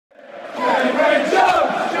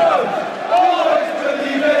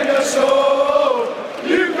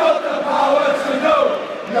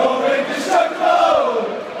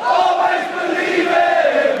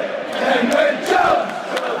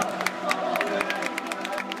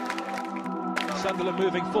Sunderland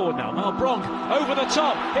moving forward now. Mal Bronk over the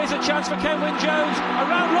top. Here's a chance for Kenwyne Jones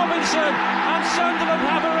around Robinson, and Sunderland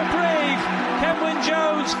have a reprieve. Kenwyne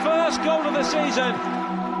Jones' first goal of the season.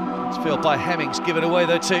 It's filled by Hemmings, given away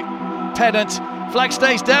though to Pennant. Flag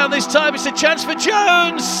stays down this time. It's a chance for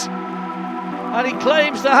Jones, and he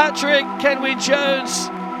claims the hat-trick. Kenwyne Jones.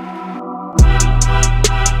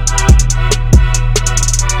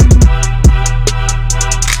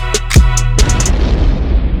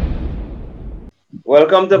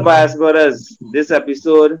 Welcome to Bias Brothers. This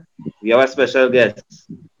episode, we have a special guest.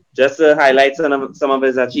 Just to highlight some of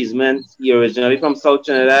his achievements, he originally from South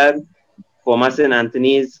Trinidad, former St.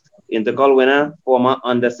 Anthony's Intercol winner, former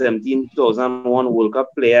Under-17 2001 World Cup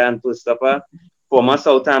player and two-stopper, former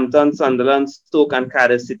Southampton, Sunderland, Stoke and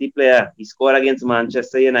Cardiff City player. He scored against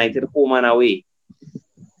Manchester United home and away.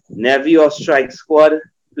 Nephew of Strike Squad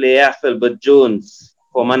player Philbert Jones,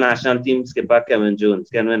 former national team skipper Kevin Jones.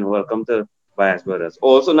 Kenwyne, welcome to Bias Brothers.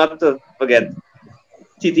 Also, not to forget,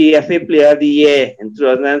 TTFA Player of the Year in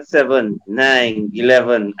 2007, 9,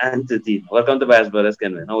 11, and 13. Welcome to Bias Brothers,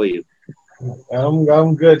 Kenwyne. How are you?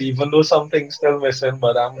 I'm good, even though something's still missing,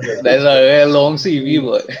 but I'm good. That's a very long CV,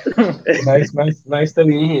 but nice to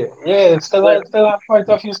be here. Yeah, still have quite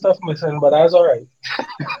a few stuff missing, but that's all right.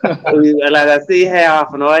 Like I say, here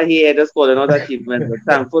half an hour here, just calling out achievements. But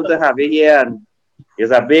thankful to have you here, and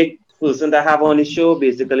it's a big person to have on the show,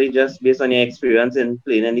 basically just based on your experience in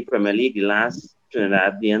playing in the Premier League. The last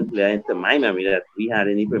Trinidadian player, to my memory, that we had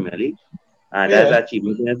in the Premier League. That's an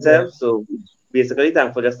achievement in itself. Yeah. So basically,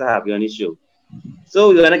 thankful just to have you on the show. So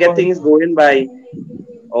we're going to get things going by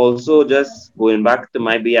also just going back to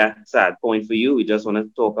maybe a sad point for you. We just want to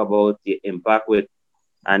talk about the impact the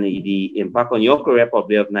impact on your career,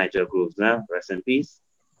 probably, of Nigel Groves. Now, rest in peace.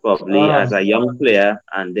 Probably as a young player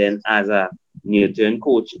and then as a new-turn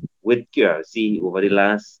coach with QRC over the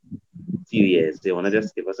last few years. Do you want to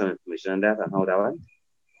just give us some information on that and how that went?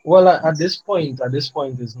 Well, at this point,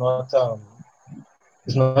 it's not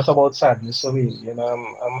about sadness for me. You know,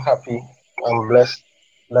 I'm happy. I'm blessed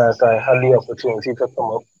that I had the opportunity to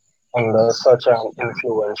come up under such an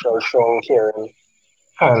influential, strong, caring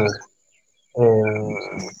hand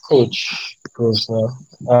in Coach Groves.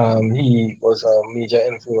 He was a major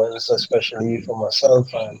influence, especially for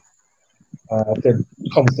myself, and I could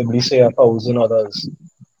comfortably say 1,000 others.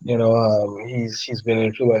 You know, he's been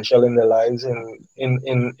influential in their lives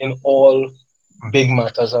in all big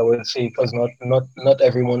matters, I would say, because not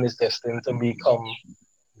everyone is destined to become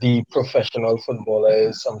the professional footballer.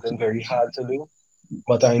 Is something very hard to do.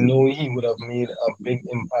 But I know he would have made a big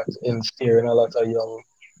impact in steering a lot of young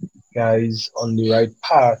guys on the right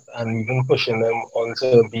path and even pushing them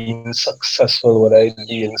onto being successful, whether it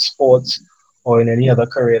be in sports or in any other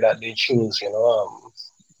career that they choose. You know,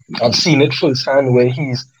 I've seen it firsthand where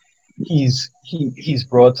he's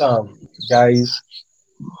brought guys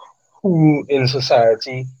who in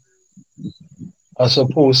society are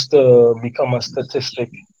supposed to become a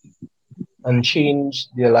statistic and change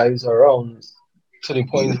their lives around to the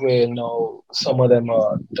point where now some of them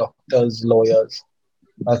are doctors, lawyers,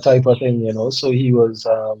 that type of thing, you know. So he was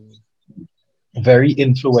very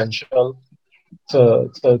influential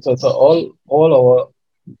to all our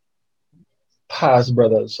past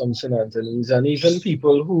brothers from St. Anthony's, and even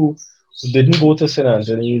people who didn't go to St.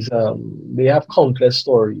 Anthony's. They have countless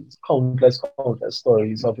stories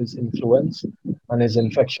of his influence and his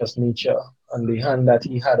infectious nature and the hand that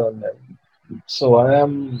he had on them. So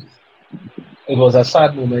it was a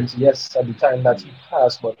sad moment, yes, at the time that he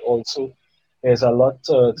passed, but also there's a lot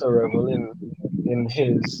to revel in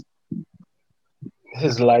his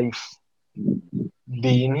life,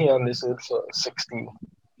 being here on this earth for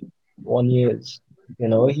 61 years. You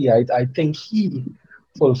know, I think he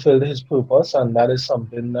fulfilled his purpose, and that is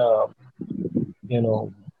something you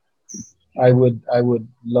know, I would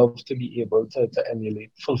love to be able to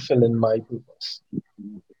emulate, fulfilling my purpose.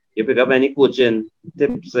 You pick up any coaching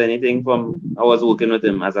tips or anything from I was working with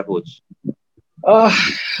him as a coach?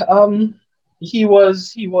 He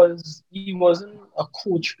wasn't a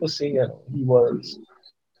coach per se, you know. He was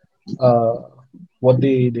what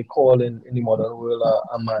they call in the modern world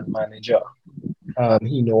a man manager.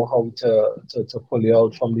 He know how to pull you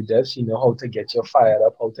out from the depths. He know how to get you fired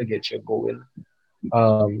up, how to get you going.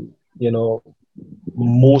 You know,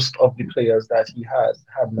 most of the players that he had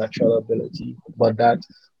natural ability, but that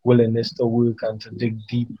willingness to work and to dig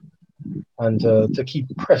deep and to keep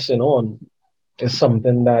pressing on is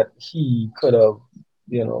something that he could have,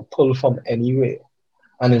 you know, pulled from anywhere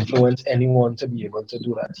and influence anyone to be able to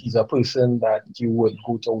do that. He's a person that you would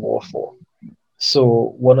go to war for.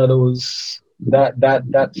 So one of those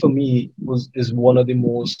that for me is one of the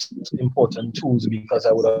most important tools, because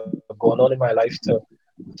I would have gone on in my life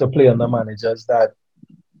to play under managers that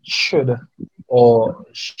should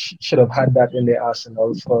should have had that in their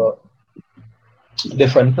arsenal for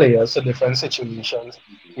different players, to different situations.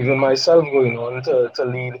 Even myself going on to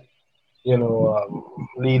lead,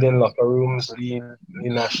 lead in locker rooms, lead the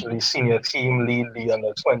nationally senior team, lead the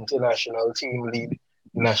under 20 national team, lead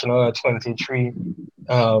the national under 23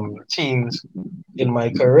 teams. In my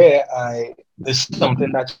career, I is something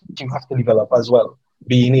that you have to develop as well.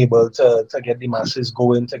 Being able to get the masses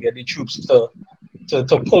going, to get the troops to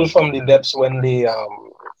pull from the depths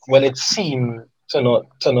when it seemed to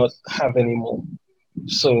not have any more.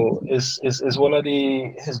 So is one of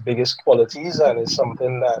his biggest qualities, and it's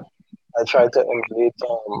something that I try to emulate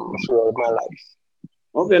throughout my life.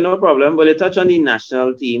 Okay, no problem. Well, you touch on the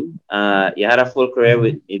national team. You had a full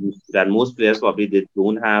career that most players probably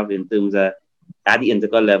don't have, in terms of at the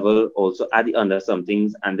intercal level, also at the under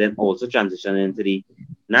somethings, and then also transition into the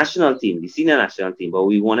national team, the senior national team. But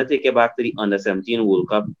we want to take it back to the under 17 World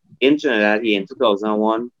Cup in Trinidad here in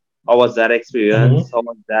 2001. How was that experience? How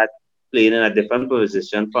was that playing in a different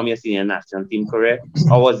position from your senior national team career?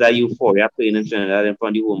 How was that euphoria playing in Trinidad in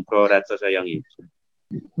front of the home crowd at such a young age?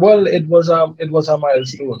 Well, it was a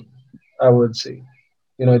milestone, I would say.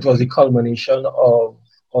 It was the culmination of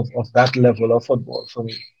that level of football for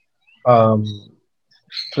me. Um,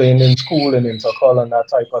 Playing in school and intercol and that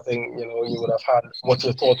type of thing, you would have had what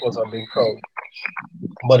you thought was a big crowd.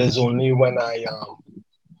 But it's only when I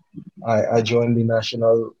joined the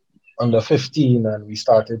national under 15, and we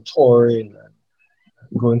started touring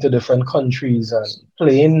and going to different countries and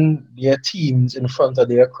playing their teams in front of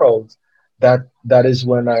their crowds. That is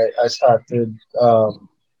when I started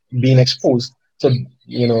being exposed to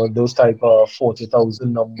those type of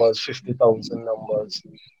 40,000 numbers, 50,000 numbers.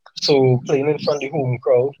 So playing in front of the home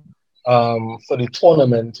crowd for the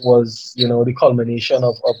tournament was, the culmination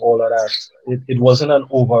of all of that. It wasn't an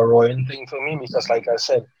overwhelming thing for me, because, like I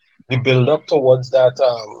said, the build up towards that,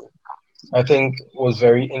 I think, was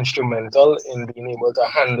very instrumental in being able to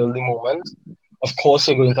handle the moment. Of course,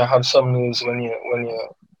 you're going to have some nerves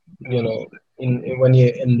you know when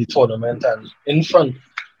you're in the tournament and in front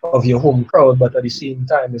of your home crowd, but at the same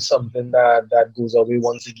time, it's something that goes away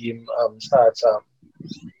once the game starts.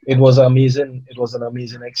 It was amazing. It was an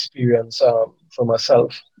amazing experience for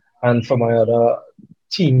myself and for my other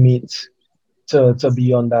teammates to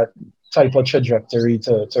be on that type of trajectory,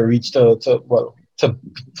 to reach to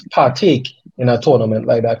partake in a tournament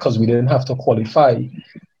like that, because we didn't have to qualify,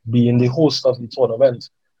 being the host of the tournament.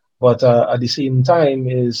 But at the same time,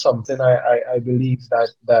 is something I believe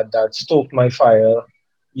that stoked my fire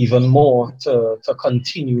even more to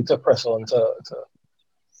continue to press on to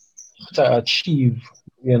achieve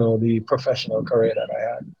the professional career that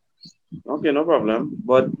I had. Okay, no problem.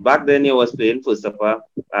 But back then you was playing for Sapa,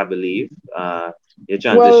 I believe. You Well,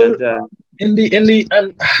 transitioned to in the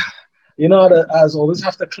and I always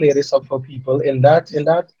have to clear this up for people. In that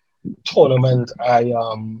tournament,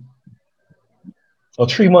 or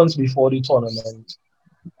 3 months before the tournament,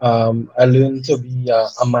 I learned to be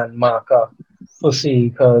a man marker, per se,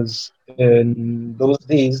 because in those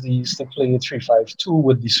days they used to play 3-5-2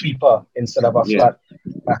 with the sweeper instead of a yeah, flat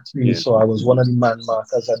back three. yeah. So I was one of the man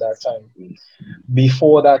markers at that time.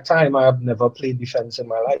 Before that time, I have never played defense in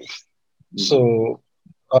my life. So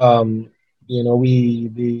um,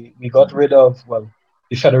 we got rid of, well,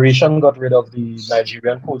 the federation got rid of the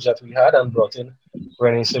Nigerian coach that we had and brought in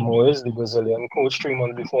René Simoes, the Brazilian coach, 3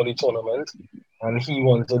 months before the tournament, and he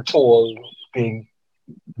wanted tall, big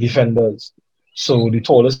defenders. So the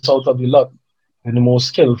tallest out of the lot, with the most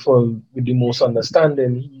skillful, with the most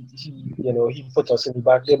understanding, he put us in the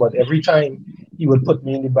back there. But every time he would put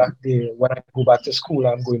me in the back there, when I go back to school,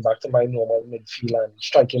 I'm going back to my normal midfield and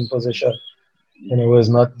striking position. It was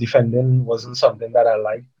not defending, wasn't something that I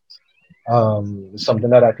liked. Something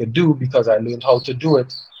that I could do because I learned how to do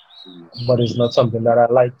it, but it's not something that I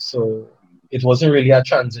liked. So it wasn't really a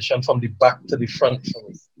transition from the back to the front for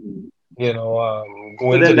me. So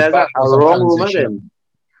Going to then the there's back a was a wrong rumor transition. then.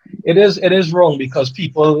 It is wrong because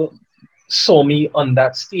people saw me on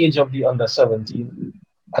that stage of the under 17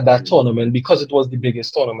 at that tournament, because it was the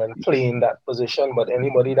biggest tournament, playing that position. But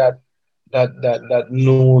anybody that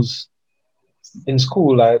knows, in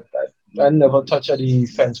school, I never touched a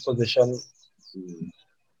defense position.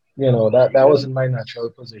 That Yeah. wasn't my natural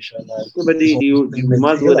position. I Okay, but was always the playing rumors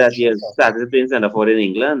midfield were and that you striker. started playing centre forward in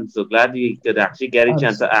England. So glad you could actually get a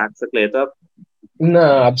chance Abs- to ask to clear it up.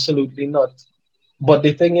 no, absolutely not. But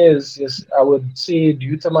the thing is, I would say,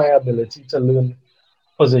 due to my ability to learn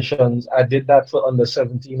positions. I did that for under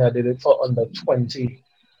 17. I did it for under 20.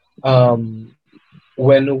 Um,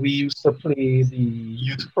 when we used to play the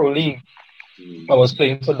Youth Pro League, I was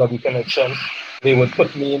playing for W Connection. They would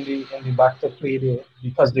put me in the back to play there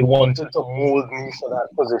because they wanted to mold me for that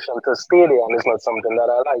position to stay there, and it's not something that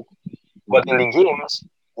I like. But in the games,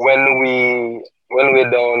 when we're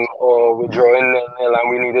down or we're drawing nil and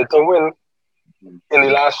we needed to win, in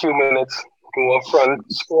the last few minutes, go up front,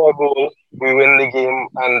 score a goal, we win the game,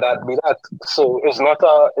 and that be that. So it's not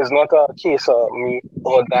a case of me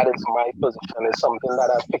or that is my position. It's something that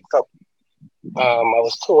I picked up. I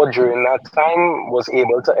was taught during that time, was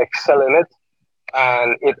able to excel in it, and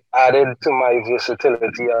it added to my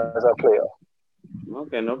versatility as a player.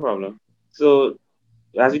 Okay, no problem. So,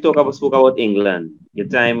 as we spoke about England, your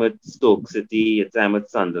time at Stoke City, your time at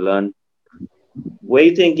Sunderland, where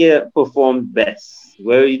you think you performed best?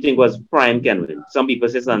 Where you think was prime Kenwin? Some people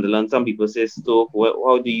say Sunderland, some people say Stoke.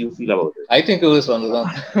 How do you feel about it? I think it was Sunderland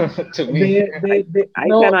to me. I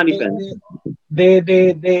No, cannot defend.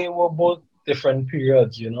 they were both different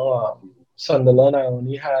periods, you know. Sunderland, I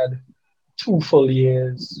only had 2 full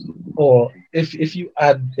years, or if you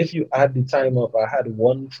add the time up, I had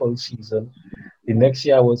 1 full season. The next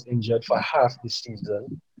year I was injured for half the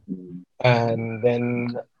season, and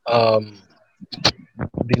then um,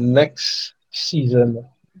 the next season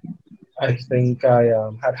I think I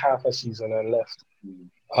had half a season and left.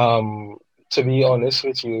 Um, to be honest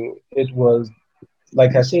with you, it was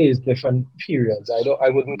like I say, it's different periods. I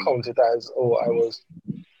wouldn't count it as, oh, I was,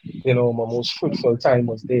 my most fruitful time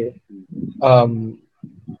was there. Um,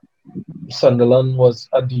 Sunderland was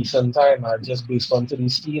a decent time, just based onto the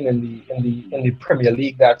scene in the Premier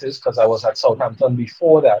League, that is, because I was at Southampton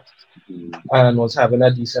before that and was having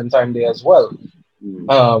a decent time there as well.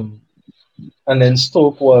 Um, and then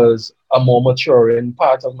Stoke was a more maturing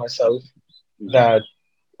part of myself that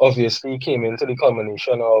obviously came into the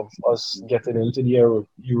culmination of us getting into the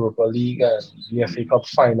Europa League and the FA Cup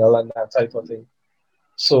final and that type of thing.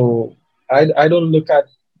 So I don't look at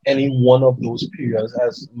any one of those periods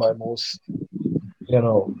as my most,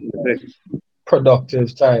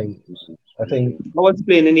 productive time. I think. I was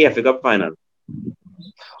playing in the FA Cup final.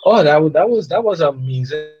 Oh, that was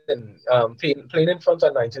amazing. Playing in front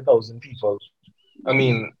of 90,000 people. I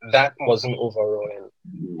mean, that wasn't overawing.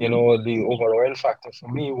 The overawing factor for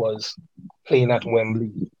me was playing at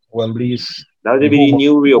Wembley. Wembley is That was the the home of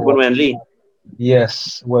new reopen football. Wembley.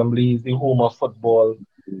 Yes, Wembley is the home of football.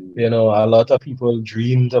 A lot of people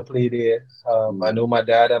dream to play there. I know my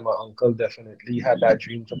dad and my uncle definitely had that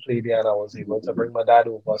dream to play there, and I was able to bring my dad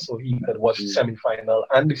over so he could watch the semi-final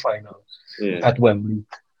and the final Yeah. at Wembley.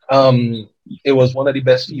 Um, it was one of the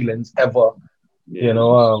best feelings ever, you Yeah.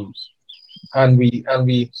 know. And we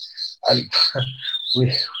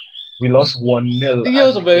we lost 1-0, I think I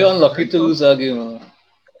was and the very game unlucky turned to out. lose that game.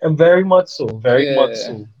 And very much so, very much Yeah.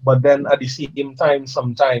 so. But then at the same time,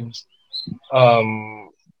 sometimes, um,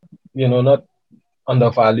 not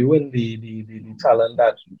undervaluing the talent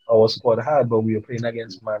that our squad had, but we were playing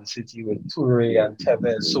against Man City with Toure and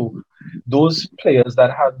Tevez. So those players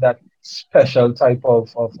that had that special type of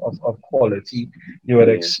quality, you would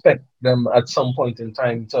Yeah. expect them at some point in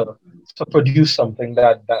time to produce something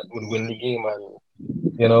that would win the game. And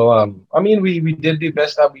I mean, we did the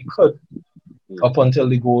best that we could up until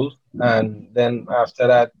the goal, and then after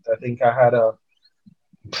that, I think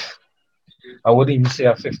I wouldn't even say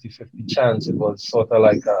a 50-50 chance. It was sort of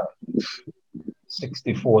like a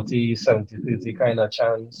 60-40, 70-30 kind of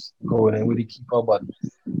chance going in with the keeper. But,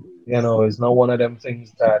 it's not one of them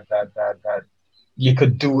things that you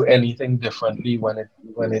could do anything differently when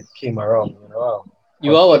it came around,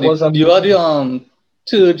 You But are it what was you are the amazing.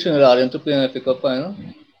 third Trinidadian to play in the FA Cup final.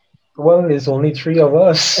 Well, there's only three of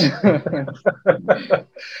us. It's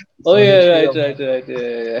Oh only yeah, three right, of right, us. right,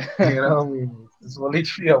 yeah, yeah. I mean, it's only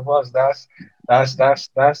three of us. That's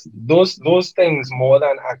those things more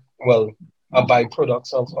than well, a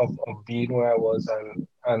byproducts of being where I was,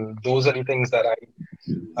 and those are the things that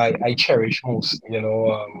I cherish most.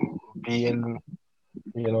 Being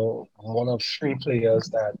one of three players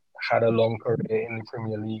that had a long career in the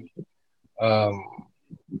Premier League, um,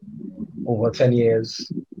 over 10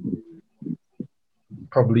 years,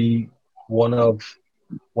 probably one of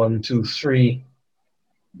one, two, three,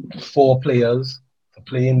 four players to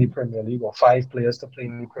play in the Premier League, or five players to play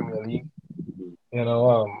in the Premier League. You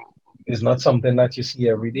know, is not something that you see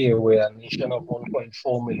every day, where a nation of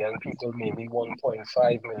 1.4 million people, maybe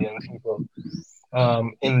 1.5 million people,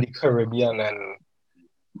 in the Caribbean, and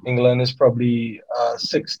England is probably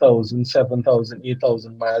 6,000, 7,000,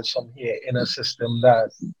 8,000 miles from here, in a system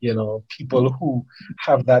that, people who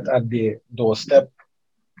have that at their doorstep,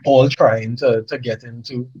 all trying to get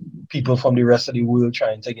into, people from the rest of the world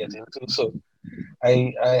trying to get into. So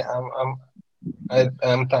I'm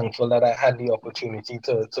thankful that I had the opportunity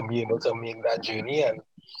to be able to make that journey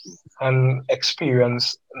and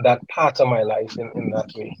experience that part of my life in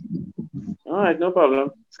that way. All right, no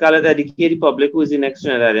problem. Scarlett, educate the public who is the next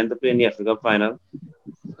Trinidadian to play in the Africa final.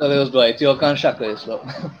 Well, it was Dwight York Shaka as well.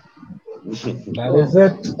 That is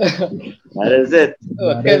it. That is it.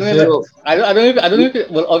 That Kelvin, is it. So, I don't know if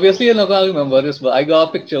well, obviously you're not gonna remember this, but I got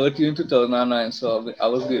a picture with you in 2009, so I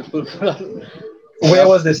was grateful for that. Where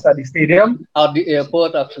was this, at the stadium? At the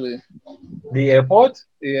airport, actually. The airport?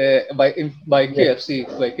 Yeah, by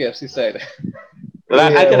KFC side. well,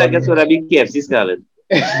 I can I well, guess what I be KFC, Scarlett.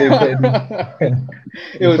 It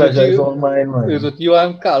was with pleasure is you. all mine, It was man. with you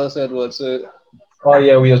and Carlos Edwards. So Oh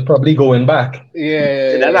yeah, we was probably going back.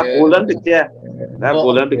 yeah, That's a golden picture. That But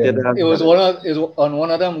golden picture. yeah. it was on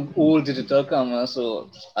one of them old digital cameras,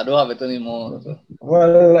 so I don't have it anymore. So.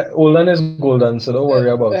 Well, Olan is golden, so don't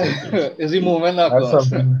worry about it. It's the moment that That's counts.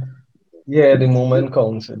 something. Yeah, the moment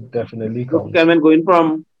counts. It definitely Look, counts. Clement, going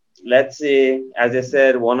from, let's say, as I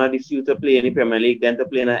said, one of the few to play in the Premier League, then to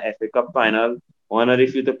play in an FA Cup final, one of the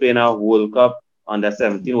few to play in a World Cup, under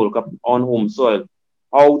 17 World Cup on home soil.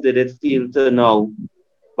 How did it feel to now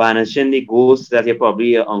banishing the ghosts that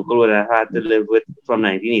your uncle would have had to live with from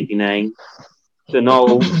 1989 to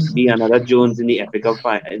now be another Jones in the FA Cup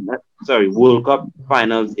World Cup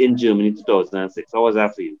finals in Germany 2006? How was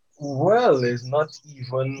that for you? Well, it's not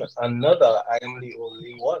even another. I am the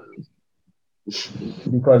only one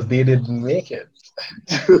because they didn't make it.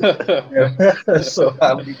 So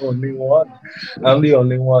I'm the only one. I'm the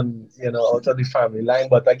only one, out of the family line.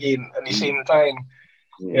 But again, at the same time,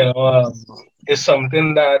 it's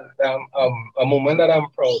something that a moment that I'm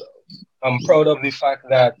proud of. I'm proud of the fact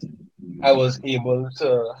that I was able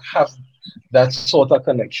to have that sort of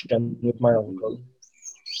connection with my uncle.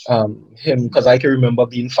 Him, because I can remember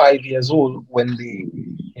being 5 years old when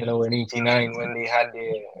in '89 when they had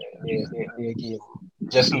their game,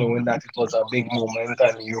 just knowing that it was a big moment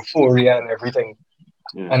and euphoria and everything,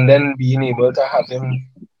 and then being able to have him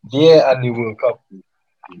there at the World Cup,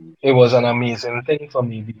 it was an amazing thing for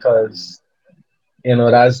me because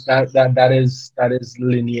that is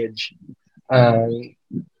lineage. And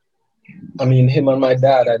I mean, him and my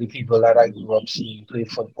dad are the people that I grew up seeing play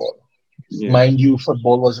football. Yeah. Mind you,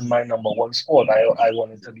 football wasn't my number one sport. I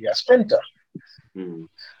wanted to be a sprinter.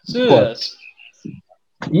 Serious.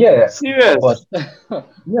 Yeah, Serious. but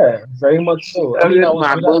yeah, very much so. I mean, I was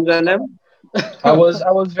good at, on them. I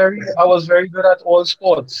was very good at all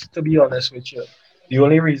sports, to be honest with you. The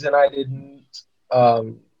only reason I didn't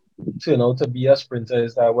to be a sprinter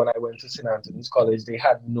is that when I went to St. Anthony's College, they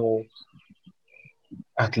had no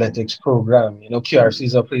athletics program. QRC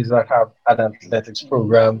is a place that have an athletics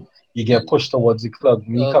program. You get pushed towards the club.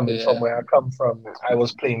 Me coming from where I come from, I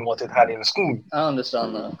was playing what it had in school. I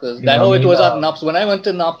understand that because that's how it was at NAPS. When I went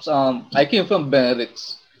to NAPS, I came from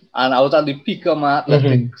Benedict's and I was at the peak of my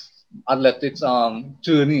athletics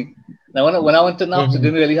journey. Now when I went to NAPS, it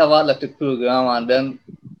didn't really have an athletic program, and then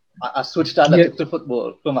I switched athletics to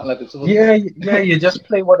football from athletics to football. Yeah, you just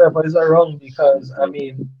play whatever is around because I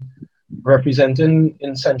mean, representing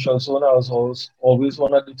in Central Zone, I was always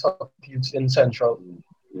one of the top youths in Central.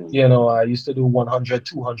 I used to do 100,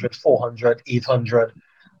 200, 400, 800,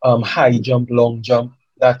 high jump, long jump,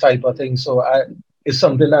 that type of thing. So it's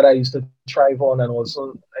something that I used to thrive on, and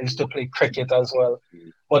also I used to play cricket as well.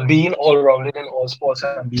 But being all-rounded in all sports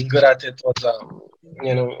and being good at it was,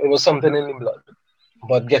 it was something in the blood.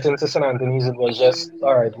 But getting to St. Anthony's, it was just,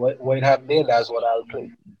 all right, what you have there, that's what I'll play.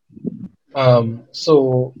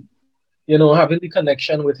 So, having the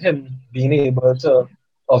connection with him, being able to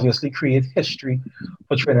obviously create history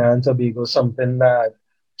for Trinidad and Tobago, something that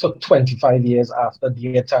took 25 years after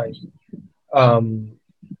their time,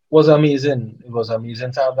 was amazing. It was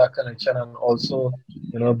amazing to have that connection and also,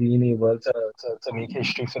 being able to make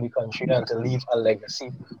history for the country and to leave a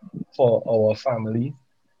legacy for our family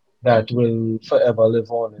that will forever live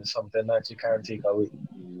on is something that you can't take away.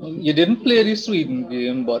 You didn't play the Sweden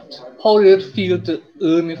game, but how did it feel to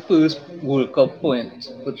earn your first World Cup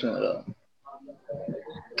point for Trinidad?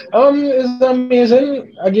 It's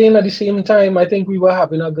amazing. Again, at the same time, I think we were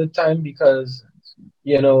having a good time because,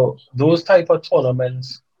 those type of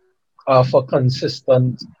tournaments are for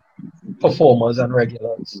consistent performers and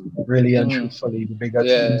regulars, really and truthfully. The bigger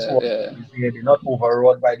teams who are there, they're not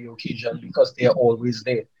overawed by the occasion because they're always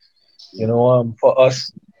there. For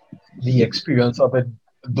us, the experience of it,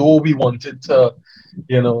 though we wanted to,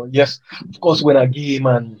 yes, of course, win a game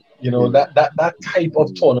and, that type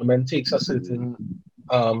of tournament takes a certain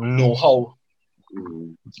know-how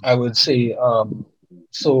I would say.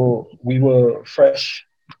 So we were fresh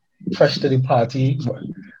to the party,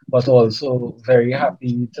 but also very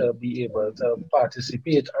happy to be able to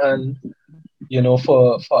participate. And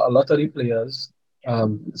for a lot of the players,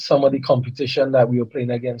 some of the competition that we were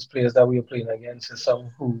playing against, players that we were playing against, is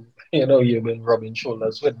some who you've been rubbing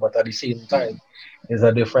shoulders with, but at the same time, is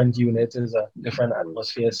a different unit, is a different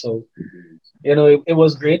atmosphere. So it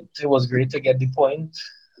was great. It was great to get the point.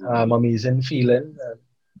 Amazing feeling.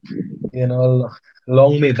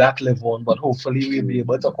 Long may that live on, but hopefully we'll be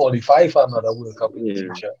able to qualify for another World Cup in the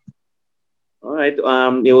future. All right.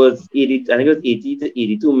 It was 80. I think it was 80 to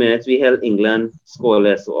 82 minutes. We held England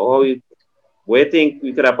scoreless. So where think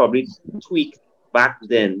we could have probably tweaked back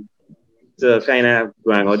then to kind of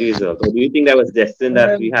bring out the result? Or do you think that was destined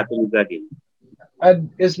that we had to lose that game?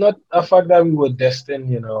 And it's not a fact that we were destined.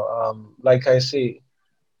 Like I say,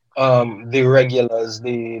 the regulars,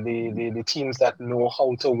 the teams that know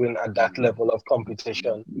how to win at that level of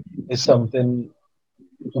competition is something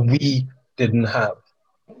we didn't have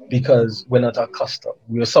because we're not accustomed.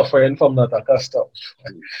 We're suffering from not accustomed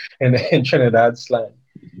in Trinidad slang.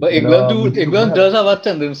 But England does have a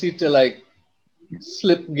tendency to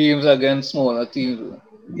slip games against smaller teams.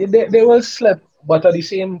 They will slip, but at the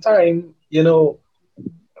same time,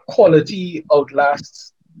 quality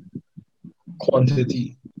outlasts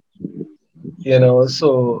quantity.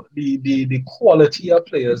 So the quality of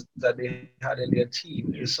players that they had in their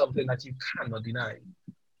team is something that you cannot deny.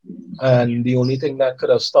 And the only thing that could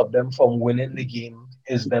have stopped them from winning the game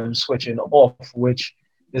is them switching off, which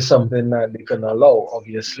is something that they can allow.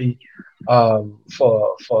 Obviously,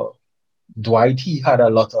 for Dwight, he had a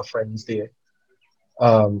lot of friends there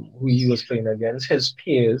who he was playing against. His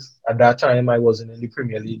peers at that time, I wasn't in the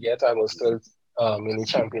Premier League yet. I was still in the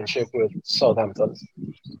Championship with Southampton.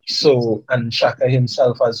 So, and Shaka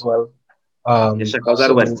himself as well. Shaka was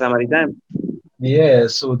at West Ham at the time. Yeah,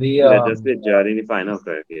 so they just with Jordan in the final,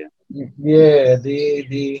 correct? Yeah,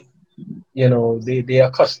 they are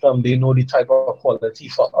accustomed. They know the type of quality.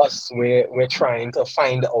 For us, we're trying to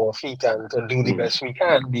find our feet and to do the best we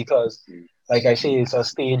can because, like I say, it's a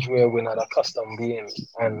stage where we're not accustomed being,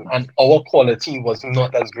 and our quality was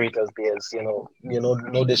not as great as theirs. No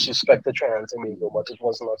disrespect to Trinidad and Tobago, but it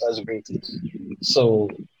was not as great. So,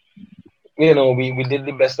 we did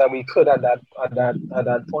the best that we could at that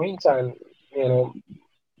point, and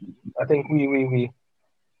I think we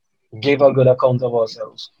gave a good account of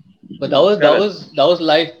ourselves. But that was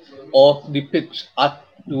life off the pitch at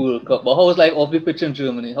the World Cup. But how was life off the pitch in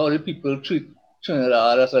Germany? How did people treat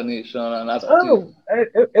Trinidad as a nation and as a team?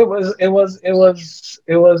 It was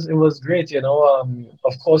great.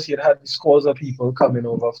 Of course, you had scores of people coming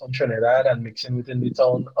over from Trinidad and mixing within the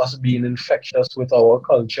town. Us being infectious with our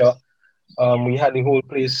culture. We had the whole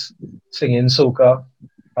place singing soca.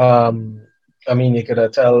 You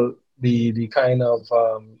could tell the kind of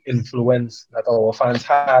influence that our fans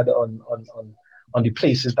had on the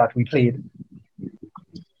places that we played.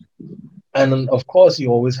 And of course, you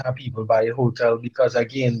always have people buy a hotel because,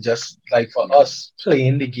 again, just like for us,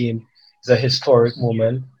 playing the game is a historic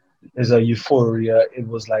moment, is a euphoria. It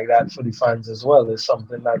was like that for the fans as well. It's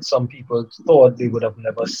something that some people thought they would have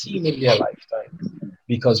never seen in their lifetime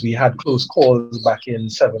because we had close calls back in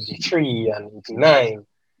 73 and 89.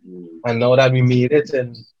 And now that we made it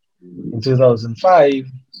in 2005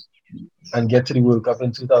 and get to the World Cup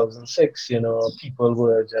in 2006, people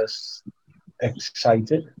were just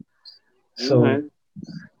excited. So,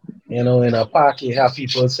 in a park, you have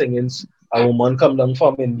people singing. A woman come down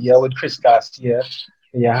from India with Chris Garcia.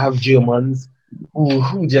 You have Germans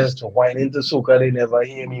who just whine into soca they never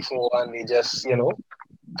hear before, and they just,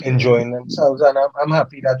 enjoying themselves. And I'm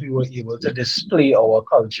happy that we were able to display our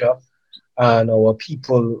culture and our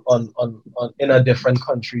people on in a different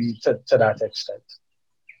country to that extent.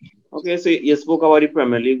 Okay, so you spoke about the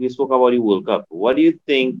Premier League, we spoke about the World Cup. What do you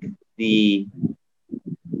think the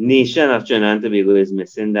nation of Trinidad and Tobago is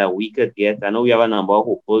missing that we could get? I know we have a number of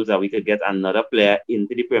hopefuls that we could get another player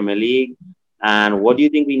into the Premier League. And what do you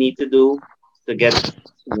think we need to do to get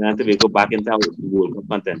Trinidad and Tobago back into World Cup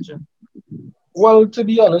contention? Well, to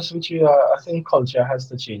be honest with you, I think culture has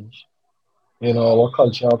to change. Our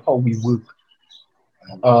culture of how we work,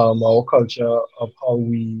 our culture of how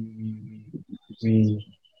we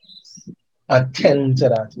attend to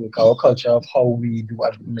that work, our culture of how we do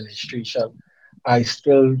administration. I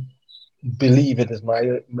still believe it is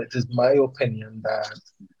my opinion that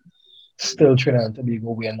still Trinidad and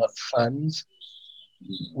Tobago, we are not fans,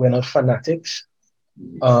 we're not fanatics.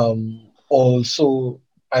 Also,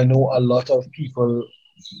 I know a lot of people,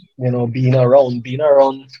 being around,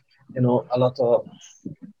 a lot of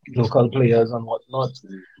local players and whatnot.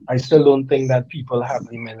 I still don't think that people have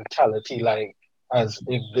the mentality like as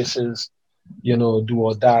if this is, do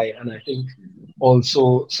or die. And I think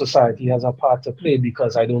also society has a part to play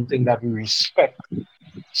because I don't think that we respect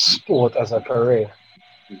sport as a career.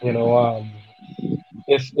 You know,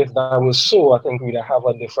 if that was so, I think we'd have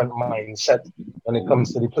a different mindset when it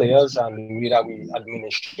comes to the players and the way that we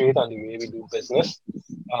administrate and the way we do business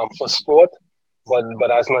for sport. But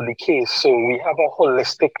that's not the case. So we have a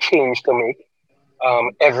holistic change to make.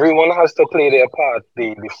 Everyone has to play their part.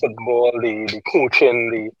 The football, the coaching,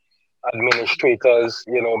 the administrators.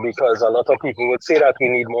 Because a lot of people would say that we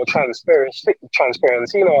need more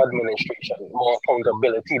transparency in our administration, more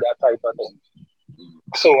accountability, that type of thing.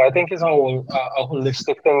 So I think it's a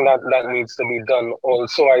holistic thing that needs to be done.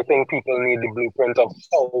 Also, I think people need the blueprint of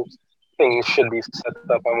how things should be set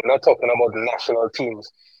up. And we're not talking about national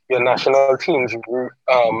teams. Your national teams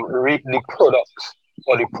reap the products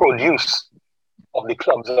or the produce of the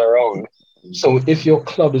clubs around. So if your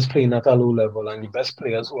club is playing at a low level and the best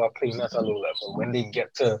players who are playing at a low level, when they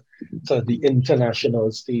get to the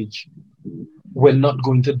international stage, we're not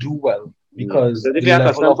going to do well. Because if you are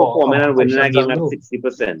accustomed performing and winning a game at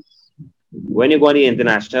 60%, when you go on the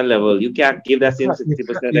international level, you can't give that same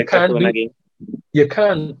 60% except to win a game. You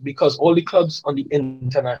can't, because all the clubs on the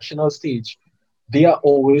international stage, they are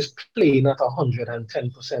always playing at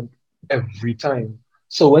 110% every time.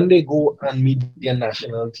 So when they go and meet their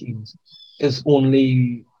national teams, it's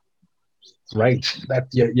only right that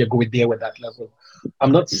you go there with that level.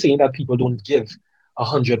 I'm not saying that people don't give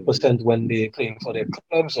 100% when they're playing for their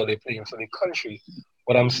clubs or they're playing for the country.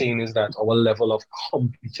 What I'm saying is that our level of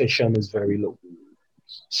competition is very low.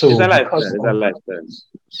 So it's a lifestyle.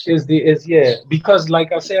 Because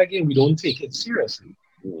like I say again, we don't take it seriously.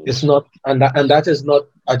 It's not, and that is not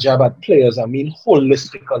a jab at players. I mean,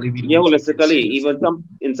 holistically, even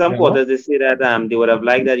in some quarters they say that they would have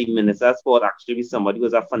liked that the Minister of Sport actually be somebody who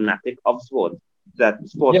was a fanatic of sport. That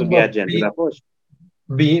sport would be a gentle push.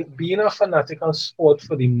 Being a fanatic of sport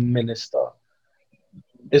for the minister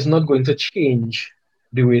is not going to change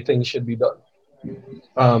the way things should be done.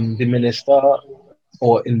 The minister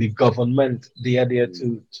or in the government, they are there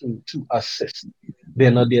to assist.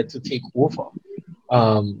 They're not there to take over.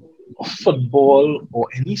 Football or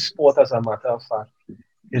any sport, as a matter of fact,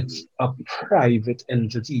 it's a private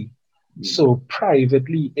entity. So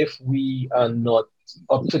privately, if we are not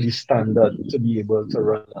up to the standard to be able to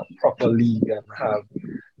run a proper league and have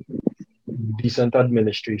decent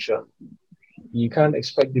administration, you can't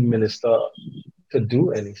expect the minister to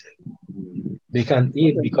do anything. They can't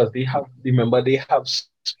eat because they have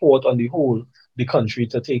sport on the whole, the country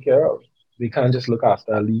to take care of. They can't just look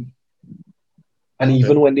after a league. And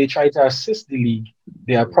even when they try to assist the league,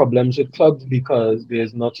 there are problems with clubs because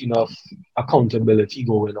there's not enough accountability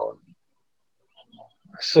going on.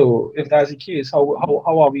 So if that's the case, how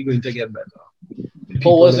are we going to get better?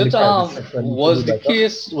 But was the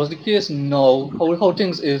case now? How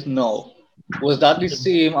things is now? Was that the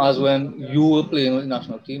same as when you were playing with the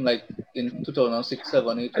national team, like in 2006,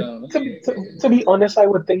 7, 8? To be honest, I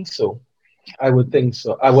would think so. I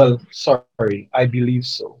believe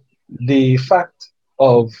so. The fact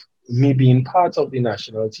of me being part of the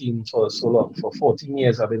national team for so long, for 14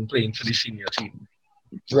 years, I've been playing for the senior team,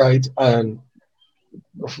 right? And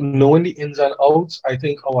knowing the ins and outs, I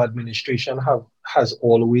think our administration has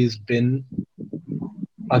always been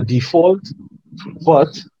a default,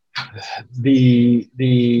 but the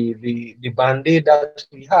band-aid that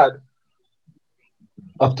we had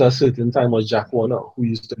after a certain time was Jack Warner, who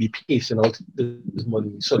used to be pacing out his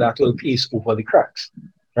money, so that will pace over the cracks,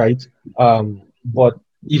 right? But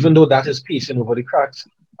even though that is pacing over the cracks,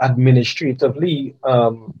 administratively,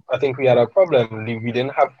 I think we had a problem. We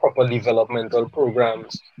didn't have proper developmental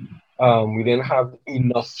programs. We didn't have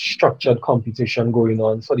enough structured competition going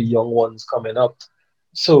on for the young ones coming up.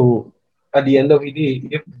 So at the end of the day,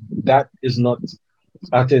 if that is not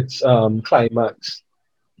at its climax,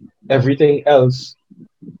 everything else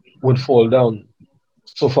would fall down.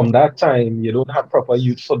 So from that time, you don't have proper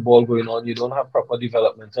youth football going on. You don't have proper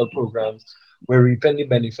developmental programs. We're reaping the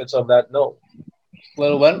benefits of that now.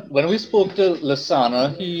 Well, when we spoke to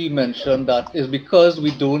Lasana, he mentioned that it's because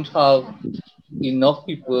we don't have enough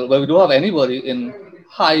people, we don't have anybody in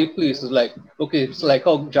high places. Like, okay, so like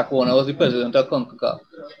how Jack Warner was the president of CONCACAF.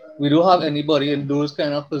 We don't have anybody in those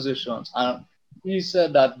kind of positions. And he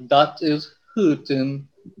said that is hurting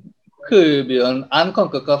Caribbean and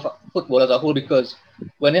CONCACAF football as a whole, because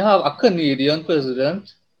when you have a Canadian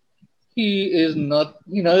president, he is not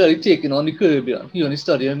really taking on the Caribbean. He only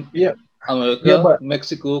studying America,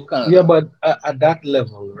 Mexico, Canada. Yeah, but at that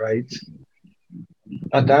level, right?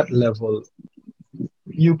 at that level,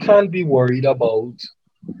 you can't be worried about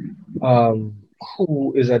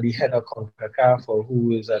who is at the head of CONCACAF or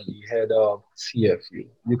who is at the head of CFU.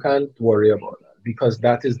 You can't worry about that because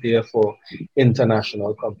that is there for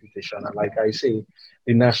international competition. And like I say,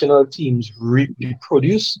 the national teams reap the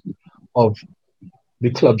produce of the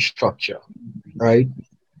club structure, right?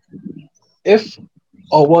 If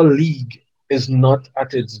our league is not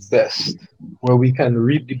at its best, where we can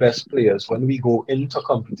reap the best players when we go into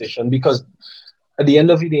competition, because at the end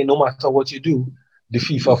of the day, no matter what you do, the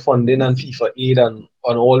FIFA funding and FIFA aid and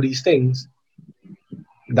on all these things,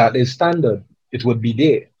 that is standard. It would be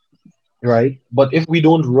there, right? But if we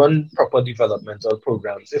don't run proper developmental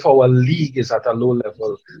programs, if our league is at a low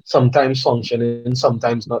level, sometimes functioning,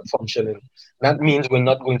 sometimes not functioning, that means we're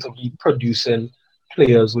not going to be producing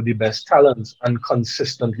players with the best talents and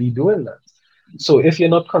consistently doing that. So if you're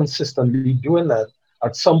not consistently doing that,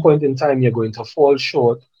 at some point in time you're going to fall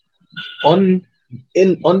short on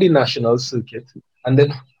on the national circuit, and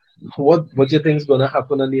then what do you think is going to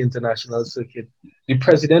happen on the international circuit? The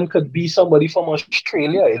president could be somebody from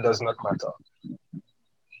Australia. It does not matter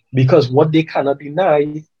because what they cannot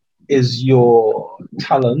deny is your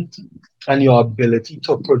talent and your ability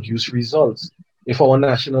to produce results. If our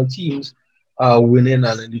national teams are winning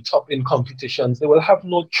and in the top in competitions, they will have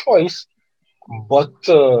no choice but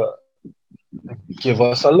to give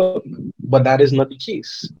us a look. But that is not the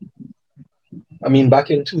case. I mean, back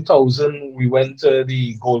in 2000, we went to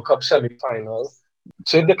the Gold Cup semi-final.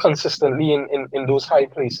 So if they're consistently in those high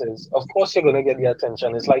places, of course you're going to get the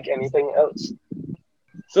attention. It's like anything else.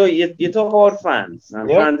 So you talk about fans, and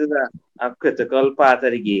Yeah. fans is a critical part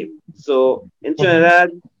of the game. So in Trinidad,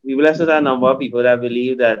 we blessed with a number of people that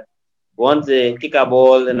believe that once they kick a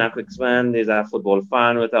ball in a quick span, there's a football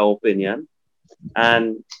fan with an opinion.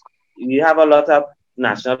 And we have a lot of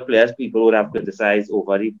national players people would have criticized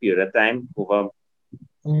over the period of time, over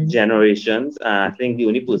generations. I think the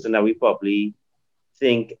only person that we probably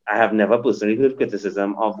think I have never personally heard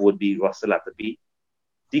criticism of would be Russell Latapy.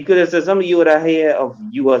 The criticism you would hear of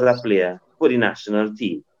you as a player for the national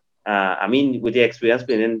team. I mean, with the experience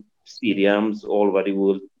playing in stadiums all over the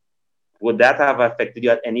world, would that have affected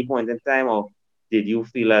you at any point in time, or did you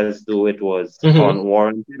feel as though it was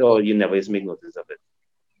unwarranted, or you never just make notice of it?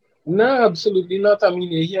 No, absolutely not. I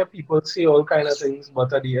mean, you hear people say all kind of things,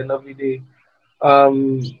 but at the end of the day,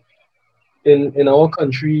 um, in our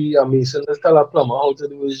country, a mason just tell a plumber how to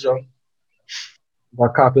do his job. A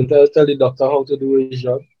carpenter tell the doctor how to do his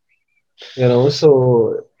job. You know,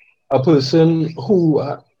 so a person who,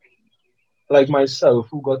 like myself,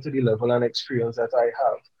 who got to the level and experience that I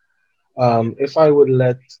have, if I would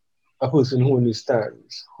let a person who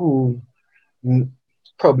understands, who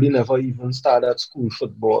probably never even started school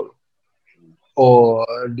football, or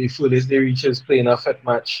the furthest they reach is playing a fit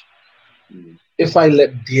match, if I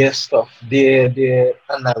let their stuff, their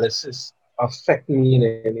analysis affect me in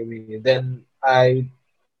any way, then I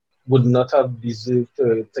would not have deserved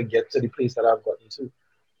to get to the place that I've gotten to.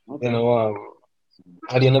 Okay. You know,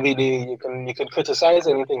 at the end of the day, you can criticize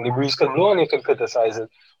anything. The breeze could blow and you can criticize it,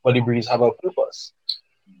 but the breeze have a purpose.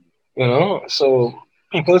 You know, so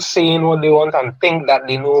people saying what they want and think that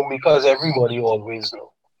they know because everybody always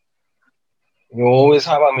know. You always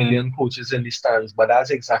have a million coaches in the stands, but that's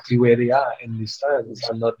exactly where they are in the stands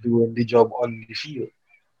and not doing the job on the field.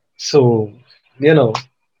 So, you know,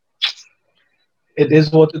 it is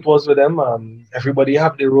what it was with them. Everybody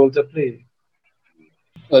have their role to play.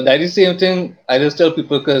 Well, that is the same thing I just tell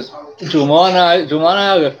people because Juma and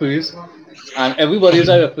I are referees, and everybody is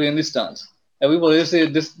a referee in the stands. Everybody say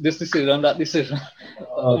this decision, that decision.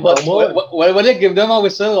 But Come on. when they give them a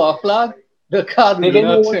whistle or a flag, the card They do don't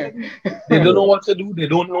know what to nothing. do. They don't know what to do. They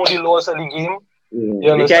don't know the laws of the game. You They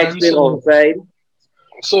can't understand? explain outside.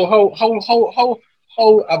 So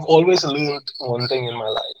how I've always learned one thing in my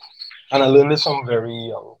life, and I learned this from very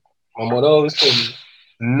young. My mother always told me,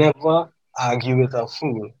 never argue with a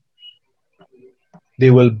fool.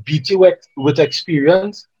 They will beat you with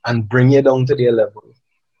experience and bring you down to their level.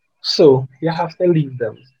 So you have to leave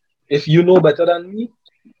them. If you know better than me,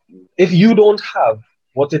 if you don't have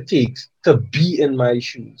what it takes to be in my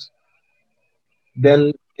shoes,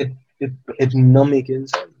 then it not making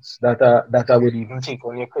sense that I would even take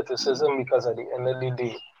on your criticism because at the end of the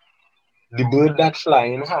day, the bird that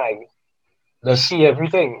flying high does see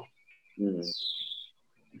everything. Mm.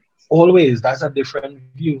 Always, that's a different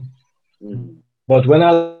view. Mm. But when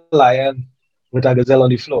a lion with a gazelle on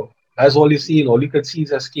the floor, that's all you see, all you could see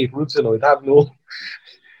is escape routes, it have no,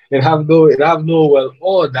 well,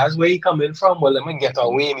 oh, that's where he coming from. Well, let me get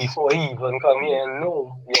away before he even come here.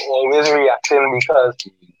 No, you're always reacting because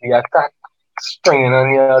the attack springing on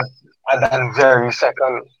you at that very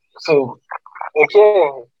second. So, okay,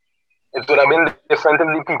 it would have been different if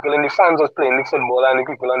the people in the fans was playing the football and the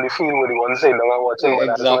people on the field were the ones sitting down and watching, but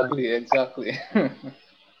that's not. Exactly.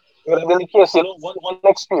 It would have been the case. One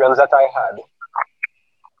experience that I had,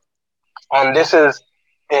 and this is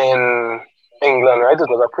in England, right? It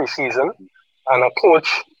was a preseason, and a coach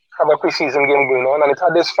have a preseason game going on, and it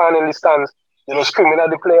had this fan in the stands, screaming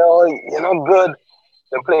at the player, "Oh, you're not good.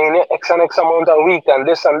 They're playing X and X amount a week, and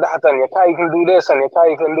this and that, and you can't even do this, and you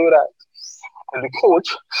can't even do that." And the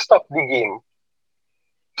coach stopped the game,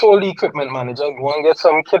 told the equipment manager, "Go and get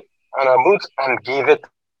some kit and a boot, and give it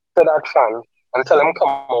to that fan, and tell him come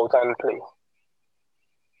out and play."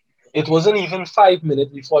 It wasn't even 5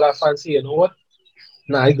 minutes before that fan said, "You know what?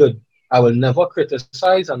 Nah, good. I will never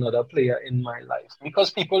criticize another player in my life,"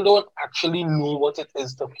 because people don't actually know what it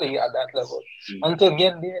is to play at that level until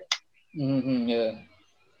get there. Yeah.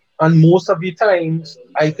 And most of the times,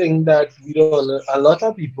 I think that a lot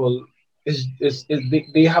of people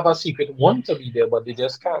they have a secret want to be there, but they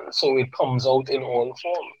just can't. So it comes out in all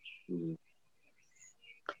form.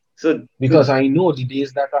 So Because I know the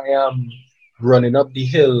days that I am running up the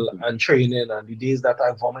hill and training, and the days that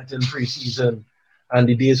I vomit in preseason, and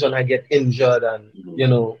the days when I get injured, and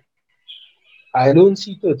I don't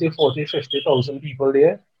see 30, 40, 50,000 people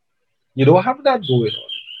there. You don't have that going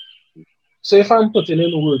on. So if I'm putting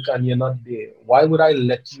in work and you're not there, why would I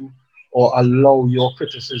let you or allow your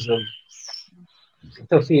criticism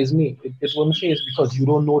to phase me? It won't phase because you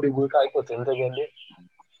don't know the work I put in to get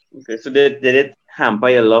there. okay, so did it hamper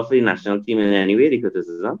your love for the national team in any way, the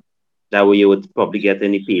criticism? That way you would probably get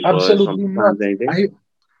any papers from Absolutely not. fans, anything?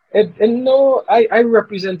 I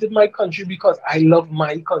represented my country because I love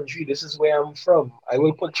my country. This is where I'm from. I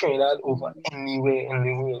will put Trinidad over anywhere in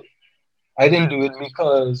the world. I didn't do it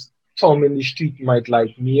because Tom in the street might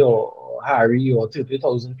like me, or Harry, or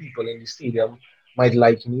 30,000 people in the stadium might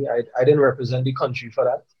like me. I didn't represent the country for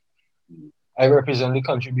that. I represent the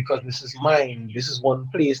country because this is mine. This is one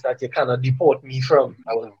place that you cannot deport me from.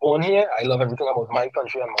 I was born here. I love everything about my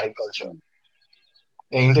country and my culture.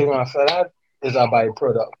 Anything after that is a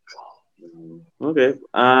byproduct. Okay.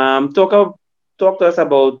 Talk to us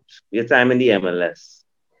about your time in the MLS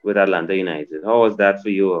with Atlanta United. How was that for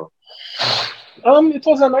you? It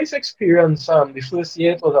was a nice experience. The first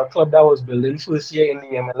year it was a club that was building. First year in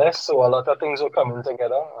the MLS, so a lot of things were coming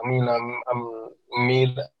together. I mean, I'm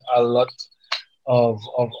made a lot of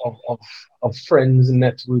of, of, of, of friends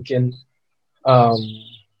networking. Um,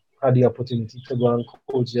 had the opportunity to go and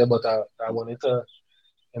coach there, but I wanted to,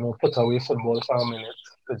 put away football for a minute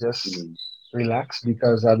to just relax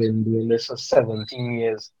because I've been doing this for 17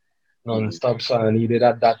 years non-stop. So I needed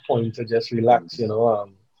at that point to just relax.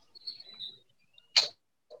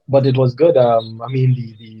 But it was good. I mean,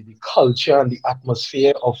 the culture and the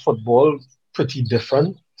atmosphere of football pretty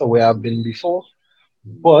different to where I've been before.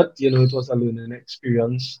 But it was a learning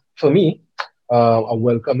experience for me, a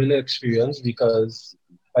welcoming experience because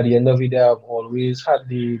at the end of the day, I've always had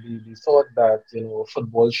the thought that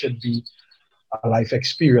football should be a life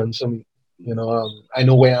experience for me. I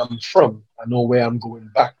know where I'm from. I know where I'm going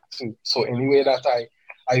back to. So anywhere that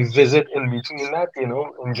I visit in between that,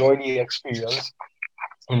 enjoy the experience,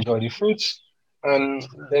 enjoy the fruits, and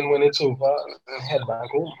then when it's over, head back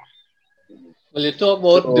home. Well, you talk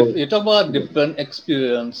about different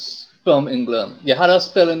experience from England. You had a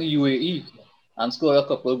spell in the UAE and scored a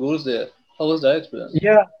couple of goals there. How was that experience?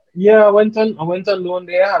 Yeah. I went on loan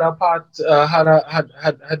there. Had a part.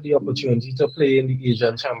 Had the opportunity to play in the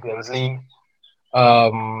Asian Champions League.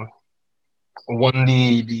 Um, won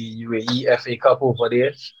the UAE FA Cup over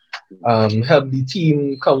there. Helped the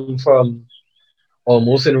team come from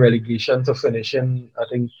almost in relegation to finishing, I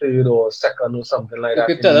think, third or second or something like You that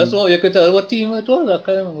could in tell us the what you could tell us what team it was. I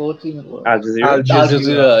can't remember what team it was. Al Jazeera? Al Al Jazeera.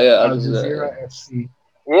 Jazeera, yeah, Al Al Jazeera. Jazeera FC.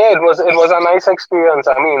 Yeah, it was a nice experience.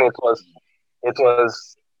 I mean, it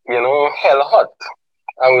was hell hot,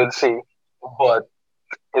 I would say, but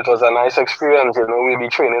it was a nice experience. We'll be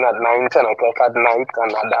training at 9, 10 o'clock at night,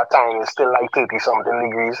 and at that time it's still like 30 something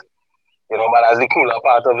degrees. But as the cooler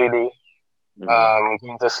part of the day,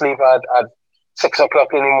 going to sleep at 6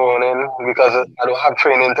 o'clock in the morning because I don't have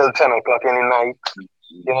training till 10 o'clock in the night.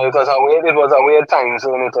 It was a weird time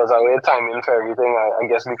zone. It was a weird timing for everything. I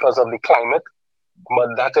guess because of the climate,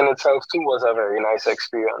 but that in itself too was a very nice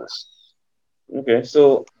experience. Okay,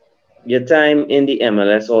 so your time in the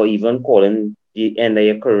MLS or even calling the end of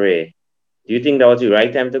your career, do you think that was the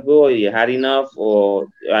right time to go, or you had enough? Or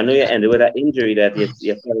I know you ended with an injury that you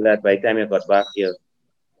felt that by the time you got back here.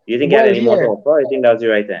 Do you think you had Well, any more to yeah, offer, or you think that was the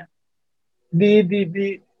right time?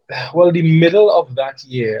 the middle of that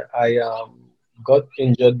year, got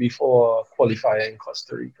injured before qualifier in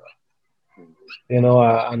Costa Rica.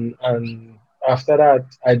 And after that,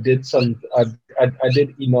 I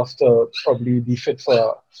did enough to probably be fit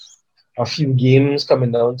for a few games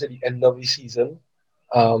coming down to the end of the season.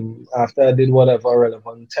 After I did whatever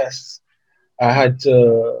relevant tests, I had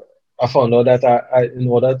to. I found out that in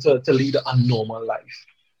order to lead a normal life,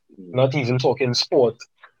 not even talking sport,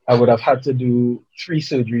 I would have had to do 3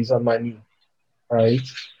 surgeries on my knee, right?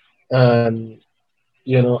 And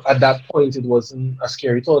at that point, it wasn't a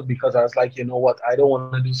scary thought because I was like, you know what, I don't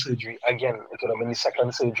want to do surgery again. It would have been the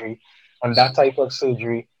second surgery, and that type of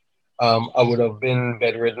surgery, I would have been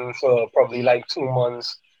bedridden for probably like 2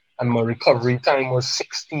 months, and my recovery time was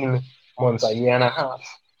 16 months, a year and a half,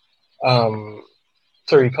 um,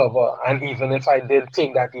 to recover. And even if I did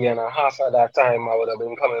take that year and a half at that time, I would have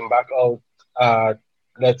been coming back out,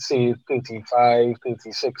 let's say 35,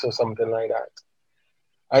 36 or something like that.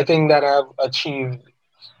 I think that I've achieved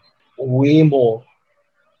way more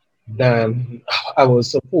than I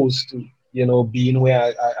was supposed to, being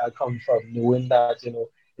where I come from, knowing that,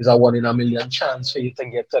 is a 1 in a million chance for you to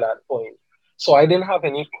get to that point. So I didn't have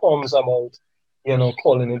any qualms about,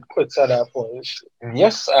 calling it quits at that point.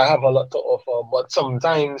 Yes, I have a lot to offer, but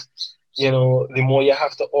sometimes, the more you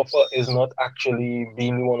have to offer is not actually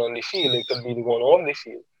being the one on the field, it could be the one on the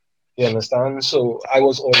field. You understand? So I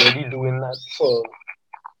was already doing that for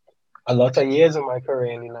a lot of years in my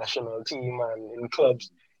career in the national team and in clubs,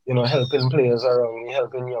 helping players around me,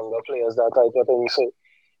 helping younger players, that type of thing. So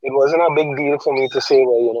it wasn't a big deal for me to say,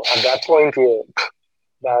 well, at that point here,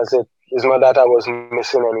 that's it. It's not that I was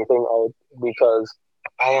missing anything out because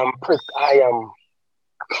I am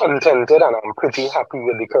contented and I'm pretty happy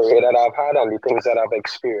with the career that I've had and the things that I've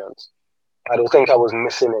experienced. I don't think I was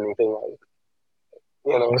missing anything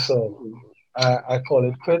out. So I call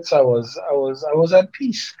it quits. I was at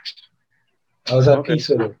peace. I was at Okay. peace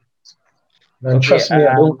with it. And Okay. trust me,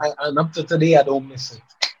 and up to today, I don't miss it.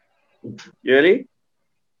 Really?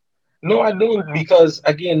 No, I don't, because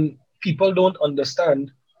again, people don't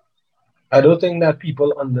understand. I don't think that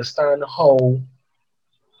people understand how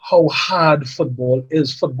hard football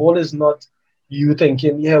is. Football is not you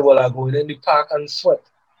thinking, yeah, well, I'm going in the park and sweat.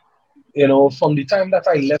 From the time that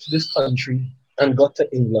I left this country and got to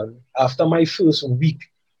England, after my first week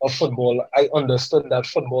of football, I understood that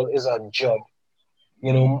football is a job.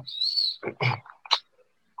 You know,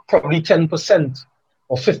 Probably 10%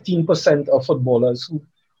 or 15% of footballers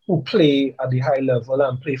who play at the high level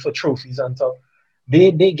and play for trophies and stuff,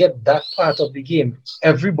 they get that part of the game.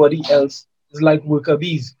 Everybody else is like worker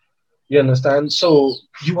bees. You understand? So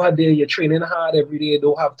you are there, you're training hard every day,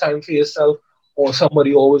 don't have time for yourself, or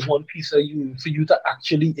somebody always want piece of you for you to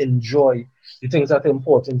actually enjoy the things that are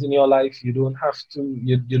important in your life. You don't have to,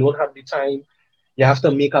 you don't have the time. You have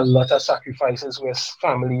to make a lot of sacrifices where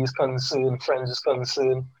family is concerned, friends is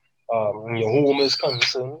concerned, your home is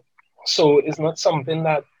concerned. So it's not something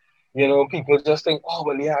that, people just think, oh,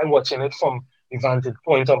 well, yeah, I'm watching it from the vantage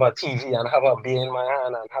point of a TV and have a beer in my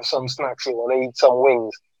hand and have some snacks. You want to eat some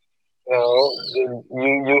wings. You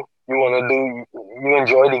want to you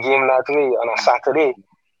enjoy the game that way on a Saturday.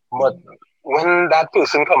 But when that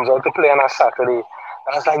person comes out to play on a Saturday,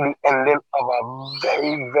 that's like the ending of a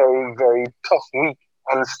very, very, very tough week.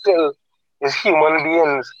 And still, it's human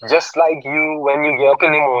beings, just like you, when you get up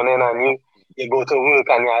in the morning and you go to work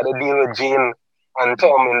and you have to deal with Jane and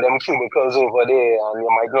Tom in them cubicles over there, and you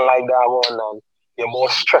might not like that one, and you're more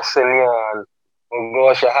stressing you, and oh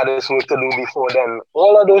gosh, I had this work to do before then.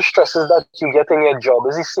 All of those stresses that you get in your job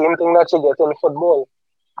is the same thing that you get in football.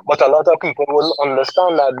 But a lot of people wouldn't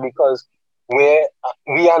understand that because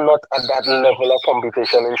we are not at that level of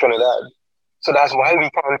competition in Trinidad. So that's why we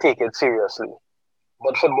can't take it seriously.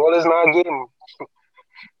 But football is not a game.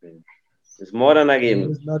 It's more than a game.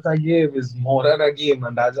 It's not a game. It's more than a game,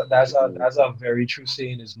 and that's a very true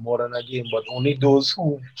saying. It's more than a game, but only those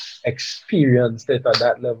who experienced it at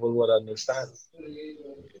that level would understand.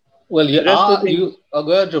 Well, So just two things.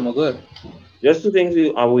 go ahead, Jomo, go ahead. Just two things we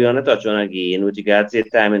want to touch on again with regards to your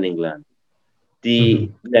time in England. The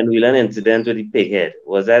Mhm. Glen Whelan incident with the pighead.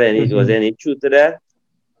 Was there Mhm. any truth to that?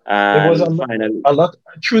 There was And finally, a lot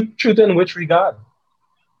truth in which regard.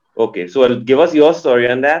 okay, so give us your story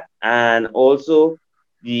on that, and also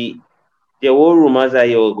the there were rumors that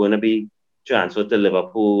you were going to be transferred to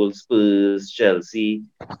Liverpool, Spurs, Chelsea.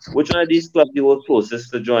 Which one of these clubs you were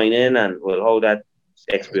closest to joining, and well, how that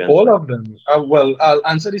experience All went? of them. Well, I'll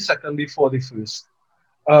answer the second before the first.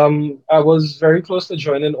 I was very close to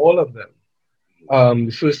joining all of them.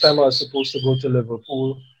 The first time I was supposed to go to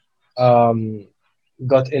Liverpool, um,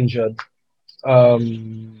 got injured.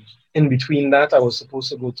 In between that, I was supposed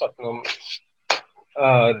to go Tottenham.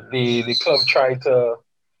 the club tried to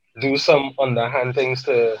do some underhand things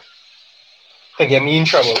to get me in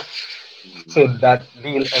trouble. So that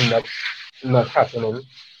deal ended up not happening.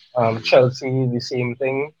 Chelsea, the same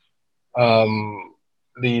thing. Um,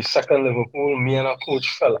 the second Liverpool, me and our coach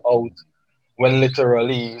fell out when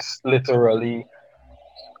literally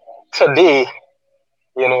today,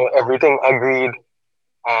 everything agreed,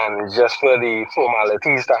 and just for the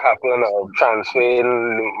formalities to happen of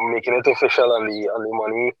transferring, making it official on the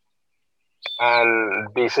money,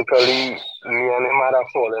 and basically me and him had a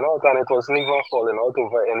falling out, and it wasn't even falling out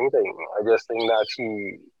over anything. I just think that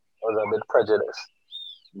he was a bit prejudiced,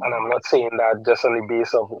 and I'm not saying that just on the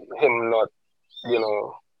base of him not, you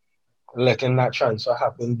know, letting that transfer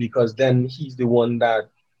happen, because then he's the one that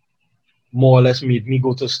more or less made me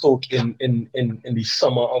go to Stoke in the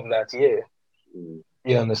summer of that year.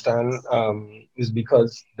 You understand? Is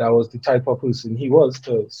because that was the type of person he was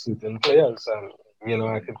to certain players. And,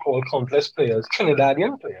 I could call countless players,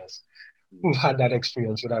 Trinidadian players, who've had that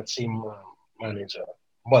experience with that same manager.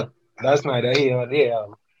 But that's neither here nor there.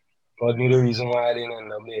 God knew the reason why I didn't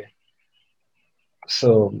end up there.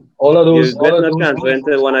 So You all regret of not those transferring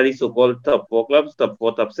to moves, one of the so-called top four clubs, top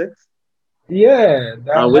four, top six? yeah,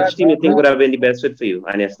 And which team you think would have been the best fit for you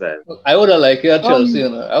and your style? I would have liked you at Chelsea,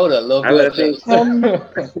 um I would have loved I you would at have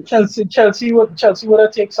think Chelsea. Chelsea would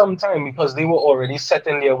have taken some time because they were already set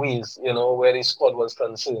in their ways, where the squad was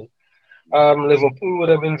concerned. Liverpool would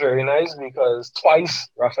have been very nice because twice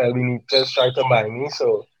Rafael Benitez tried to buy me,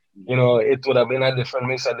 so it would have been a different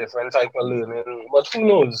mix, a different type of learning. But who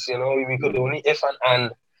knows? We could only if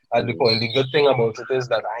and at the point. The good thing about it is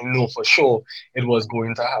that I know for sure it was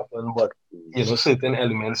going to happen, but certain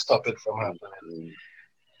elements stop it from happening,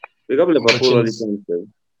 pick up which Liverpool all the is time still.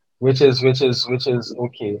 which is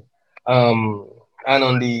okay. Um, and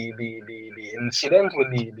on the incident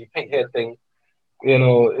with the pighead thing,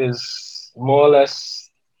 is more or less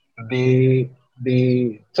they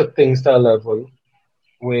took things to a level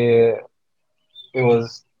where it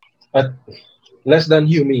was at less than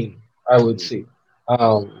humane, I would say.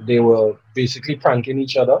 They were basically pranking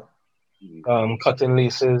each other, cutting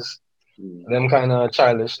laces, them kind of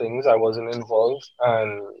childish things. I wasn't involved,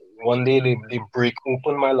 and one day they break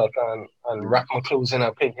open my locker and wrap my clothes in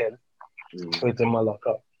a pig head, put it in my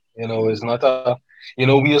locker. It's not a,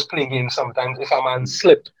 we just play games sometimes. If a man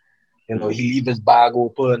slip, he leave his bag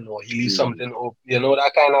open or he leave something open,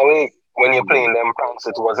 that kind of way. When you're playing them pranks,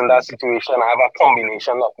 it wasn't that situation. I have a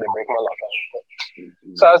combination lock, they break my locker.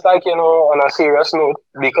 So it's like, on a serious note,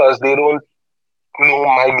 because they don't know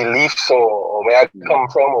my beliefs or where I come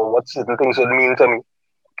from or what certain things would mean to me.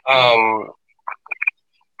 Um,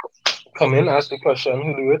 Come in, ask the question,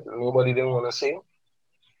 who do it? Nobody didn't want to say.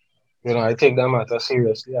 I take that matter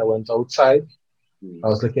seriously. I went outside. I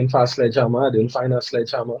was looking for a sledgehammer. I didn't find a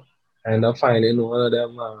sledgehammer. I ended up finding one of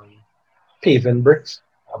them paving bricks.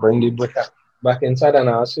 I bring the brick back inside and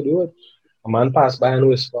I asked to do it. A man passed by and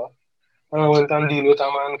whisper. And I went and deal with a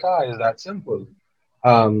man car. It's that simple.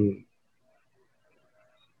 Um,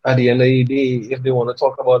 at the end of the day, if they want to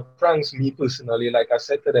talk about pranks, me personally, like I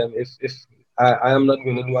said to them, if I am not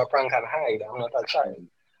going to do a prank and hide, I'm not a child.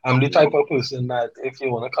 I'm the type of person that if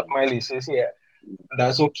you want to cut my laces here,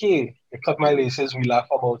 that's okay. You cut my laces, we laugh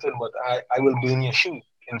about it, but I will burn your shoe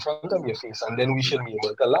in front of your face, and then we should be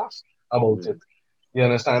able to laugh about it. You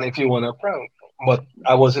understand? If you want to prank. But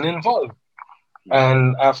I wasn't involved.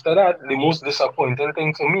 And after that, the most disappointing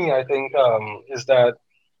thing to me, I think, is that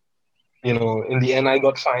in the end, I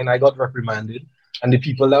got fined, I got reprimanded, and the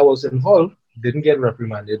people that was involved didn't get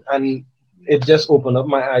reprimanded, and it just opened up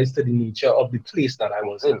my eyes to the nature of the place that I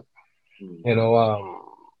was in. You know,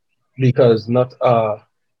 because not a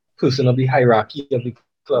person of the hierarchy of the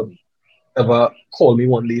club ever called me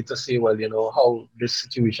one day to say, well, how this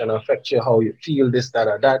situation affects you, how you feel, this, that,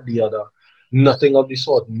 or that, the other. Nothing of the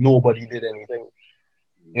sort. Nobody did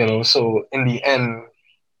anything. So in the end,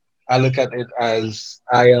 I look at it as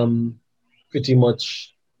I am pretty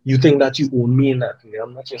much, you think that you own me in that way.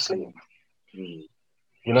 I'm not your slave.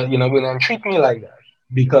 You're not going to treat me like that.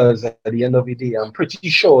 Because at the end of the day, I'm pretty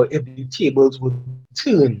sure if the tables would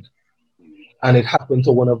turn and it happened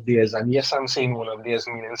to one of theirs, and yes, I'm saying one of theirs,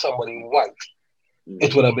 meaning somebody white,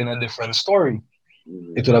 it would have been a different story.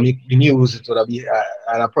 It would have made the news. It would have been,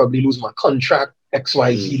 and I probably lose my contract, X,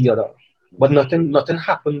 Y, Z, the other. But nothing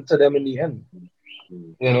happened to them in the end.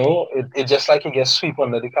 It just like it gets swept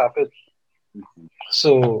under the carpet.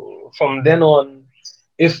 So from then on,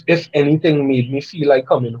 if anything made me feel like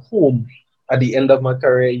coming home at the end of my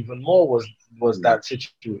career even more was that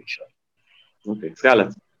situation. Okay,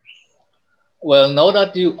 Scarlett. Well, now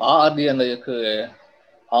that you are at the end of your career,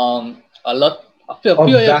 a of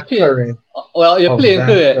that current. Well, you're playing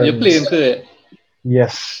career. You're current. playing career.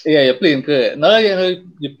 Yes. Yeah, you're playing career. Now that you know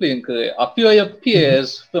you're playing career, a few of your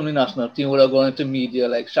peers from the national team would have gone into media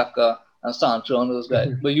like Shaka and Sancho and those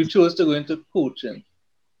guys, but you chose to go into coaching.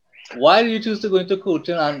 Why did you choose to go into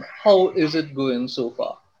coaching, and how is it going so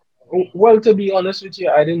far? Well, to be honest with you,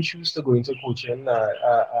 I didn't choose to go into coaching.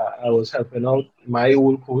 I was helping out my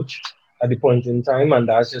old coach at the point in time, and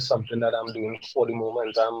that's just something that I'm doing for the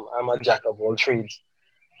moment. I'm a jack of all trades.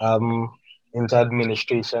 I'm into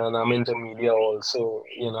administration, I'm into media also.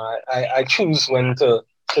 You know, I choose when to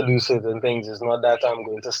do certain things. It's not that I'm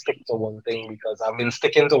going to stick to one thing because I've been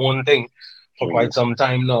sticking to one thing for quite some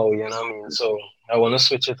time now, you know what I mean? So I want to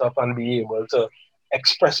switch it up and be able to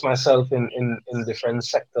express myself in different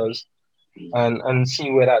sectors and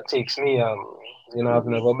see where that takes me. You know, I've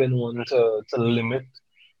never been one to limit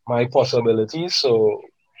my possibilities. So,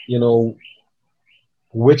 you know,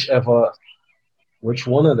 whichever which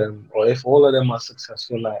one of them, or if all of them are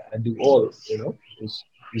successful, I do all, you know. It's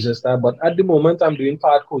just that. But at the moment, I'm doing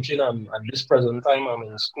part coaching. At this present time, I'm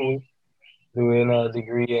in school doing a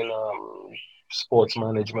degree in sports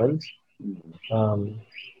management. Um,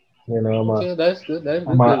 you know, Okay, that's good. That's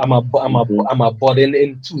I'm a, good. I'm a, I'm a, I'm a budding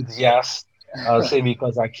enthusiast. I'll say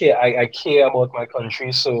because I care about my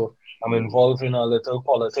country, so I'm involved in a little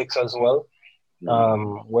politics as well.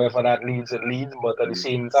 Wherever that leads, it leads. But at the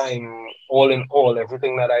same time, all in all,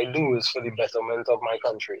 everything that I do is for the betterment of my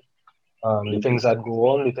country. The things that go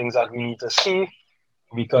on, the things that we need to see,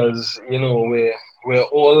 because you know we're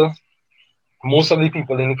all most of the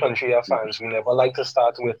people in the country are fans. We never like to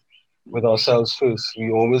start with ourselves first.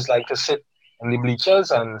 We always like to sit in the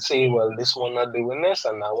bleachers and say, well, this one not doing this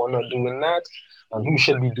and that one not doing that, and who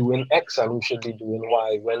should be doing X and who should be doing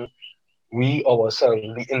Y. When we ourselves,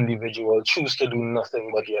 the individual, choose to do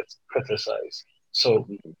nothing but yet criticize. So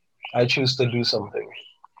I choose to do something.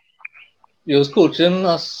 You was coaching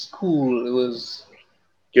a school. It was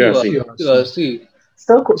QRC. QRC.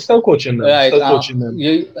 Still coaching them. Right. Still coaching them.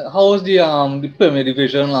 How was the Premier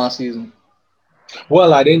Division last season?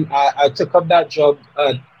 Well, I didn't. I took up that job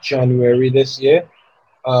January this year.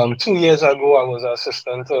 2 years ago, I was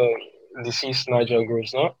assistant to deceased Nigel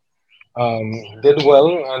Grosvenor. Did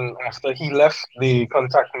well, and after he left, they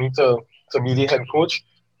contacted me to be the head coach.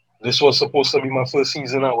 This was supposed to be my first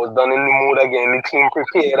season. I was done in the mood again, the team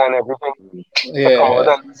prepared and everything to come out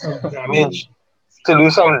Yeah. and do some damage, to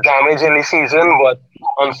do some damage in the season. But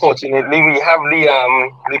unfortunately, we have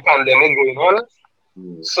the pandemic going on,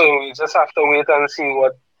 so we just have to wait and see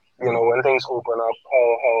what when things open up,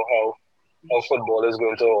 how football is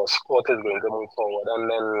going to, or sport is going to move forward,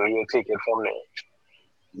 and then we'll take it from there.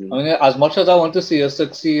 I mean, as much as I want to see you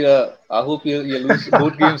succeed, I hope you lose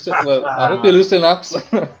both games. Well, I hope you lose to Naps.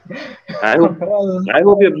 I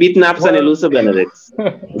hope you beat Naps and you lose to Benedicts.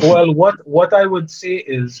 Well, what I would say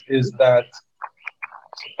is that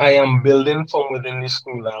I am building from within the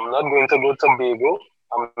school. I'm not going to go to Bago.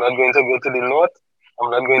 I'm not going to go to the north.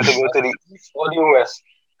 I'm not going to go to the east or the west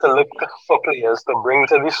to look for players to bring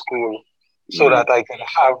to the school so that I can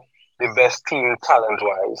have the best team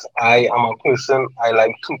talent-wise. I am a person, I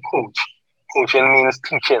like to coach. Coaching means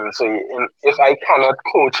teaching. So if I cannot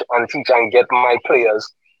coach and teach and get my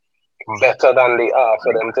players better than they are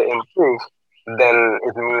for them to improve, then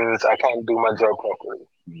it means I can't do my job properly.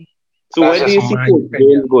 So where do you see Coach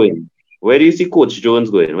Jones going? Where do you see Coach Jones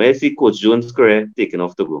going? Where do you see Coach Jones' career taking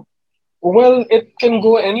off to go? Well, it can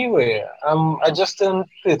go anywhere. I just turned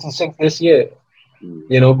 36 this year.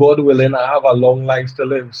 God willing, I have a long life to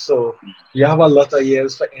live. So you have a lot of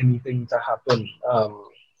years for anything to happen.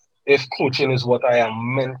 If coaching is what I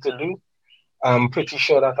am meant to do, I'm pretty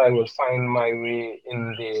sure that I will find my way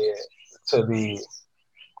to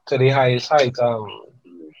the highest height.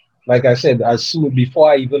 Like I said, as soon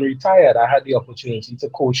before I even retired, I had the opportunity to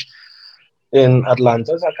coach in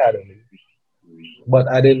Atlanta's academy. But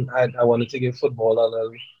I didn't. I wanted to give football a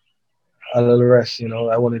little rest.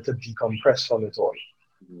 I wanted to decompress from it all.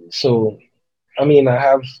 So, I mean, I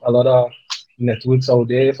have a lot of networks out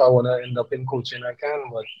there. If I want to end up in coaching, I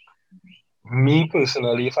can. But me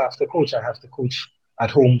personally, if I have to coach, I have to coach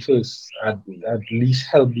at home first. At least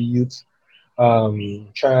help the youth,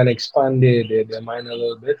 try and expand their mind a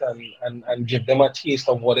little bit and give them a taste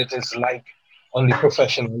of what it is like on the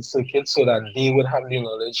professional circuit so that they would have the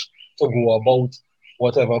knowledge to go about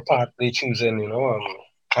whatever path they choose in,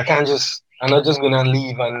 I'm not just going to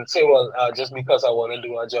leave and say, well, just because I want to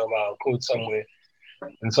do a job, I'll coach somewhere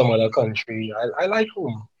in some other country. I like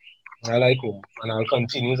home. I like home, and I'll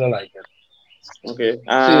continue to like it. Okay.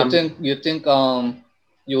 So you think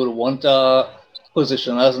you would want a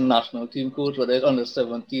position as a national team coach, whether it's under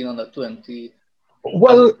 17, under 20,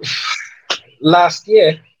 Well, last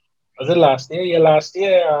year, was it last year? Yeah, last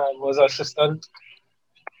year I was assistant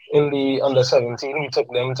in the under 17. We took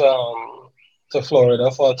them to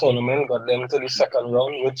Florida for a tournament, got them to the second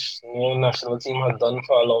round, which national team had done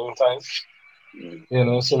for a long time.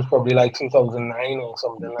 Since probably like 2009 or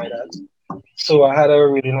something like that. So I had a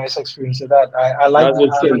really nice experience with that. I like That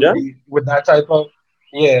was with with that type of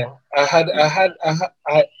I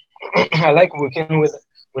I like working with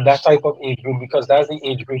that type of age group because that's the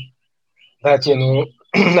age group that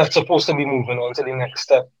that's supposed to be moving on to the next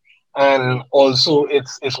step. And also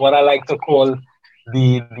it's what I like to call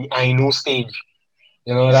the I know stage.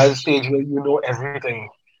 That's the stage where you know everything.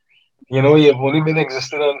 You've only been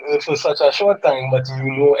existing on Earth for such a short time, but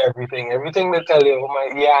you know everything. Everything they tell you, oh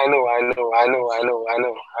my, yeah, I know.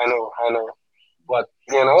 But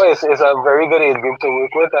it's a very good age group to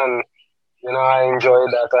work with, and I enjoy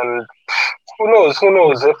that. And who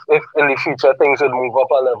knows if in the future things would move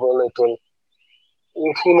up a level, it will.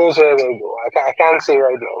 Who knows where it will go? I can't say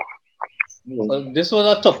right now. Well, this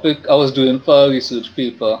was a topic I was doing for a research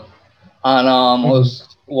paper, and was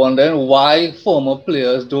wondering why former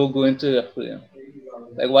players don't go into refereeing.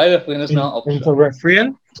 Like why refereeing is not an option. Into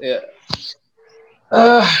refereeing? Yeah.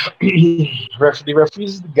 The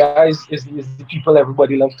referees, the guys, is the people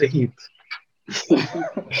everybody loves to hate.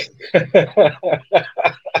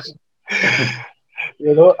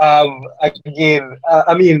 Again,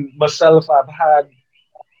 I mean, myself, I've had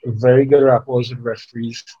very good rapport with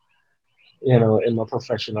referees, in my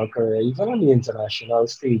professional career, even on the international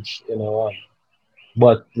stage,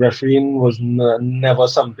 but refereeing was never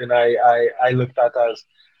something I looked at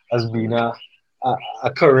as being a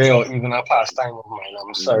career or even a pastime of mine.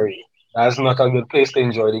 I'm sorry. That's not a good place to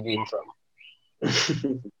enjoy the game from.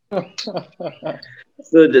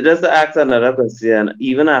 So just to ask another question,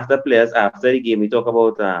 even after the game, we talk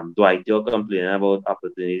about Dwight Yorke complaining about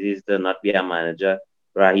opportunities to not be a manager.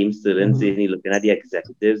 Raheem Sterling saying he looking at the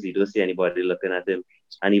executives, he don't see anybody looking at him.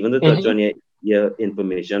 And even to touch on your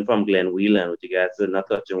information from Glenn Whelan, with regards to not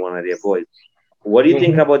touching one of their boys. What do you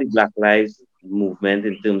think about the Black Lives movement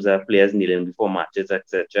in terms of players kneeling before matches,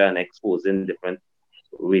 etc., and exposing different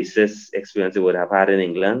racist experience they would have had in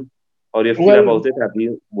England? How do you feel about it?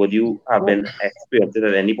 Would you have been experienced it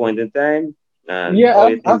at any point in time? And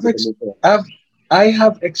I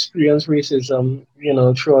have experienced racism,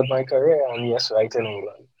 throughout my career, and yes, right in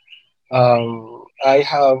England. I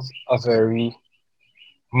have a very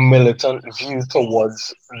militant view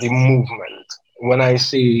towards the movement. When I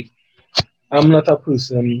say I'm not a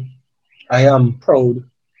person, I am proud.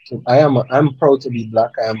 I'm proud to be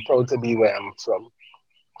black. I am proud to be where I'm from.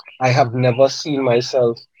 I have never seen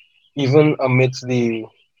myself, even amidst the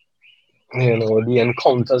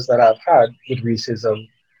encounters that I've had with racism,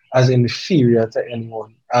 as inferior to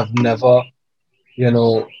anyone. I've never,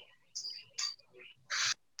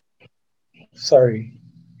 sorry,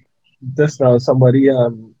 just now somebody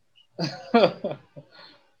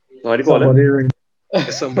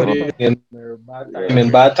somebody in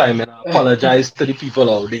bad time, and I apologize to the people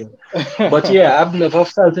out there. But yeah, I've never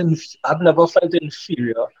felt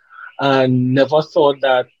inferior, and never thought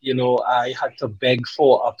that I had to beg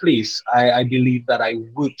for a place. I believe that I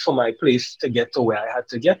worked for my place to get to where I had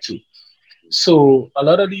to get to. So a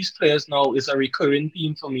lot of these players now is a recurring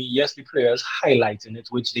theme for me. Yes, the players highlighting it,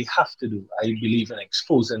 which they have to do. I believe in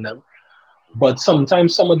exposing them. But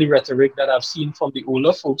sometimes some of the rhetoric that I've seen from the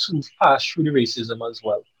older folks who've passed through the racism as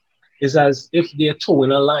well is as if they're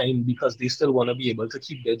towing a line because they still want to be able to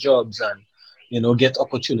keep their jobs and get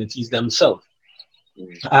opportunities themselves.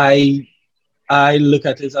 I look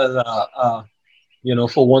at it as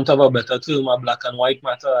for want of a better term, a black and white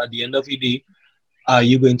matter. At the end of the day, are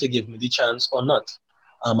you going to give me the chance or not?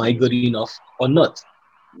 Am I good enough or not?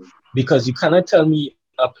 Because you cannot tell me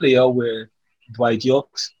a player with Dwight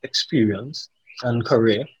Yorke's experience and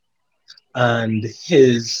career and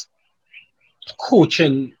his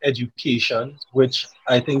coaching education, which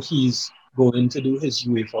I think he's going to do his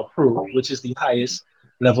UEFA Pro, which is the highest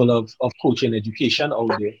level of coaching education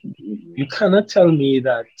out there. You cannot tell me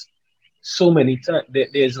that so many times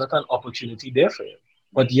there's not an opportunity there for him,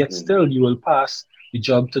 but yet still you will pass the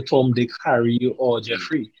job to Tom, Dick, Harry, or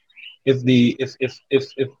Jeffrey if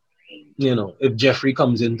Jeffrey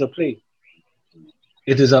comes into play.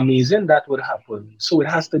 It is amazing that would happen. So it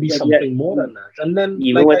has to be something more than that. And then,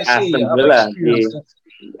 even with Aston Villa,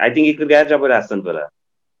 I think he could get a job with Aston Villa.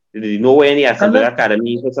 Did you know where in the Aston Villa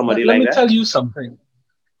academy for somebody like that? Let me tell you something.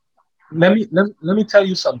 Let me tell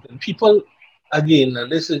you something. People, again,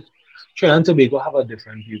 and this is Trinidad and Tobago have a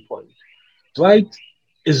different viewpoint. Dwight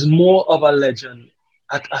is more of a legend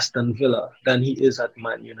at Aston Villa than he is at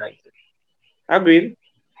Man United. Agreed.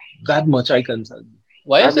 That much I can tell you.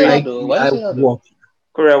 Why you say Agreed. that though? Why you say that though?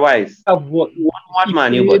 Career-wise. What He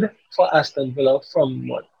man you got? played for Aston Villa from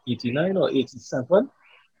what, 89 or 87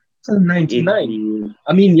 till 99. 80,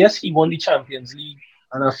 I mean, yes, he won the Champions League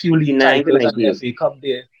and a few league 89 to titles and 98. FA Cup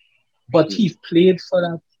there, but Mm. he played for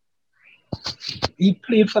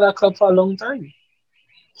that club for a long time.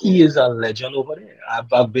 He is a legend over there.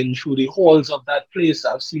 I've been through the halls of that place.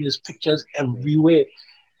 I've seen his pictures everywhere.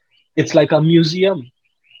 It's like a museum.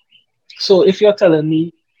 So if you're telling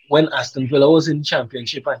me when Aston Villa was in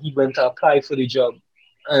championship and he went to apply for the job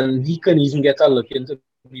and he couldn't even get a look into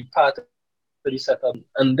be part of the setup, and then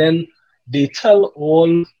they tell all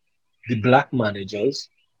the black managers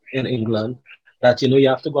in England that you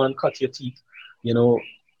have to go and cut your teeth, you know,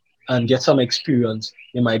 and get some experience.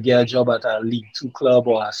 You might get a job at a League Two club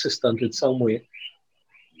or assistant with somewhere,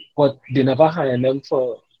 but they never hire them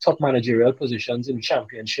for top managerial positions in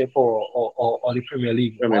Championship or the Premier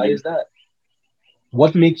League. Premier Why League. is that?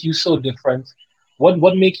 What makes you so different?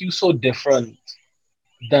 What make you so different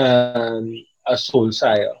than a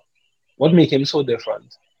Solskjaer? What make him so different?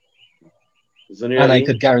 And I Zunioli.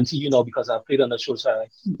 could guarantee because I've played under Solskjaer,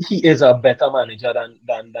 he is a better manager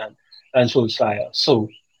than Solskjaer. So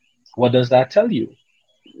what does that tell you?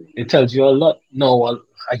 It tells you a lot. Now,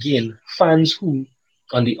 again, fans who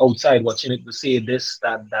on the outside watching it will say this,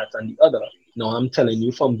 that, and the other. No, I'm telling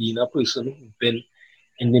you from being a person who's been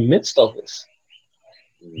in the midst of this.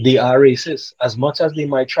 They are racist. As much as they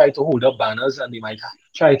might try to hold up banners and they might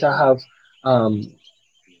try to have um,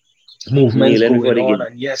 movements Kneeling before going the on, game.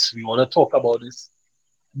 and yes, we want to talk about this.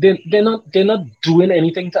 They're not doing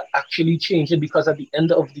anything to actually change it, because at the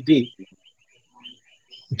end of the day,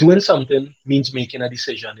 doing something means making a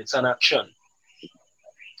decision. It's an action.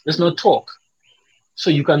 It's not talk. So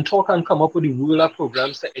you can talk and come up with the ruler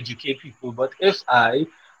programs to educate people, but if I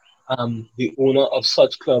am the owner of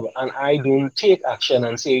such club and I don't take action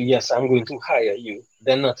and say, yes, I'm going to hire you,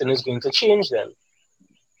 then nothing is going to change then.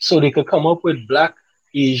 So they could come up with black,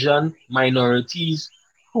 Asian, minorities,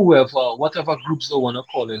 whoever, whatever groups they want to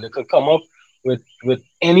call it. They could come up with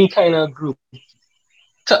any kind of group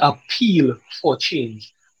to appeal for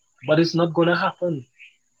change. But it's not going to happen.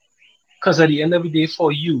 Because at the end of the day,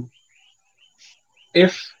 for you,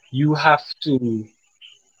 if you have to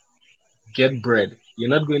get bread, you're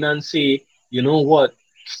not going and say, you know what,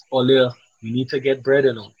 Olia, we need to get bread,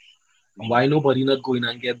 Why nobody not going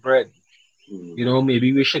and get bread?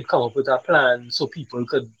 Maybe we should come up with a plan so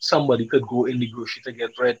somebody could go in the grocery to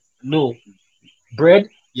get bread. No. Bread,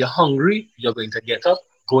 you're hungry, you're going to get up,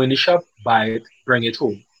 go in the shop, buy it, bring it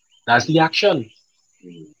home. That's the action.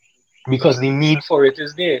 Because the need for it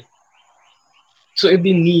is there. So if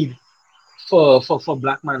the need for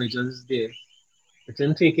black managers is there, it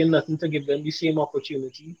ain't taking nothing to give them the same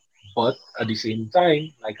opportunity. But at the same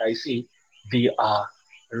time, like I say, they are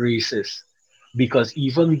racist. Because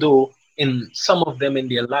even though in some of them in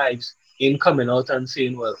their lives, in coming out and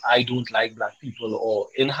saying, well, I don't like black people, or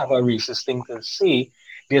in have a racist thing to say,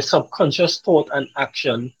 their subconscious thought and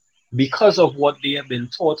action, because of what they have been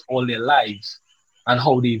taught all their lives and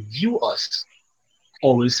how they view us,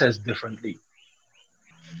 always says differently.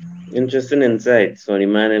 Interesting insight. So the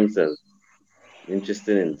man himself.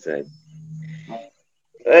 Interesting insight.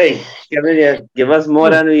 Hey, Kevin, yeah, give us more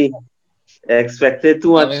than we expected.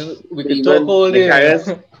 Too I much. mean, we could talk all day.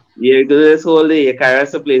 You do this whole day. You carry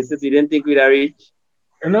us to places we didn't think we'd reach.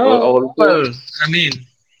 Well, I mean,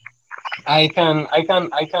 I can.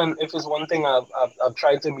 If it's one thing I've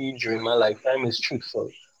tried to be during my lifetime, is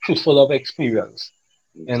truthful of experience.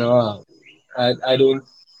 I don't.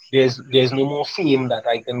 There's no more fame that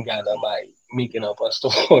I can gather by making up a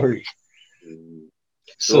story.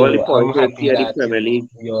 So all the So I'm point is happy here the that Premier League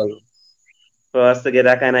we all. for us to get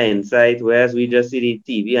that kind of insight, whereas we just see the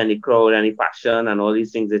TV and the crowd and the passion and all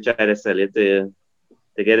these things they try to sell it to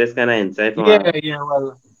get this kind of insight from Yeah.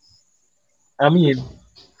 Well, I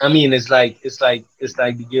mean, it's like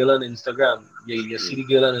the girl on Instagram. You see the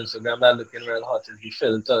girl on Instagram that looking real hot. Is the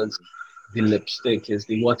filters, the lipstick, is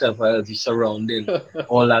the whatever else, the surrounding,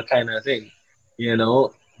 all that kind of thing.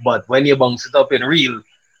 But when you bounce it up in real,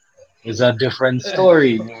 it's a different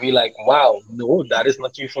story. You be like, wow, no, that is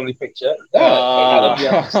not you from the picture. That it gotta be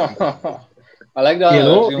a mistake. I like You that.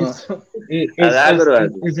 know,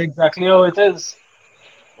 it's exactly how it is.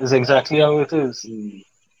 It's exactly how it is.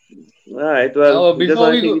 All right, well, Now, we just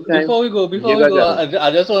want to take the time. before You we got go, that.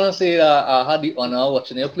 I just want to say that I had the honor of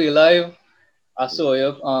watching you play live. I saw you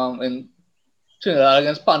in Trinidad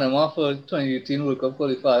against Panama for 2018 World Cup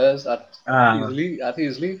qualifiers Ah,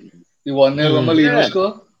 Easily. The one mm, Melino Yeah.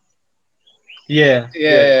 score. yeah.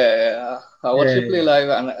 Yeah. I watched you play live,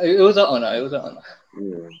 and it was an honor. It was an honor.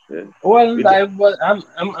 Yeah. Well, I'm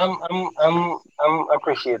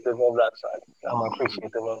appreciative of that fact. I'm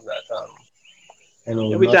appreciative of that.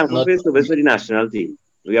 We thankful Not for his service for the national team.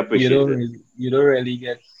 We appreciate it. you don't really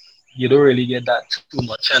get that too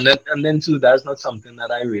much, and then too, that's not something that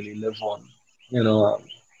I really live on.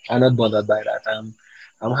 I'm not bothered by that.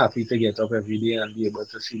 I'm happy to get up every day and be able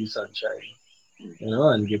to see the sunshine,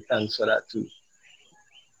 and give thanks for that too.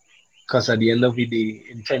 Because at the end of the day,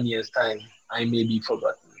 in 10 years' time, I may be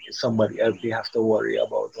forgotten. It's somebody else they have to worry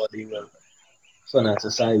about or they will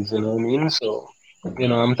fanaticize, you know what I mean? So,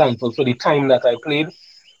 I'm thankful for the time that I played,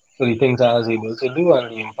 for the things I was able to do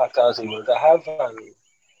and the impact I was able to have. And,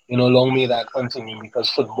 long may that continue because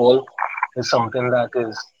football is something that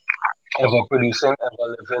is ever producing,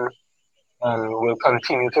 ever living, and will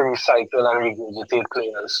continue to recycle and regurgitate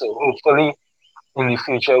players. So hopefully in the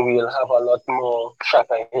future we'll have a lot more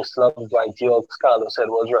Shaka Hislop, Dwight Yorks, Carlos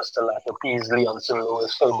Edwards, Rusty Latter, Peasley, Leonson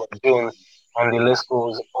Lewis, Philbert Jones, and the list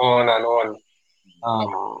goes on and on,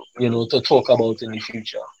 to talk about in the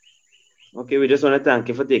future. Okay, we just want to thank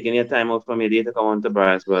you for taking your time out from your day to come on to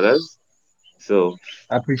Bias Brothers. So,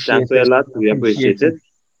 appreciate thanks a lot. We appreciate it.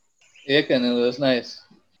 Yeah, Ken, it was nice.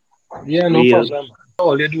 Yeah, no problem.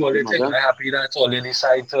 All you do, all you take. I'm happy that all you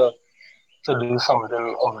decide to do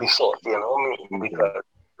something of the sort, because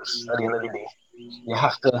at the end of the day, you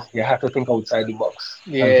have to think outside the box.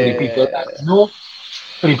 Yeah. And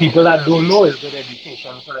for the people that don't know, it's good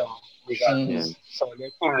education for them. Because so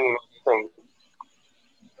they're doing everything.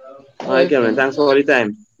 All right, Kevin. Thanks for all the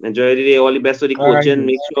time. Enjoy the day. All the best for the coaching. Right,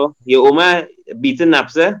 make sure your Oma beating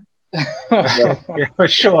naps, eh? Yeah, for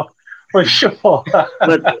sure. But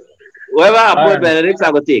whoever happened, Benedict's I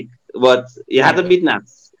will take. But you have to beat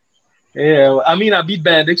naps. Yeah, I mean, I beat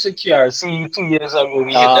Benedict's at QRC 2 years ago.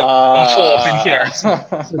 We hit them 4 up in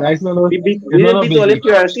QRC. So that's not we didn't beat all in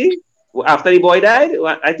QRC after the boy died.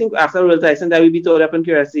 I think after Will Tyson died, we beat all up in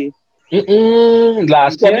QRC.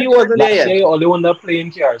 Last year, only one that played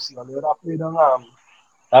in QRC. Only one that played on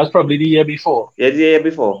that was probably the year before. Yeah, the year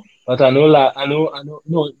before. But I know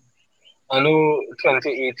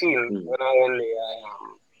 2018 when I went there,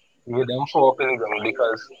 we hit them 4 up in the ground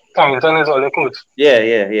because Carrington is all the coach.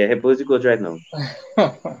 Yeah. He was the coach right now.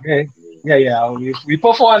 Yeah. We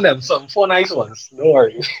performed them some 4 nice ones. Don't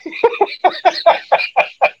worry.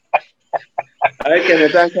 All right,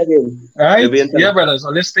 Kenneth, thanks again. All right. Yeah, brother. So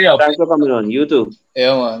let's stay up. Thanks for coming on. You too.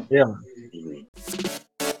 Yeah, man. Yeah, man.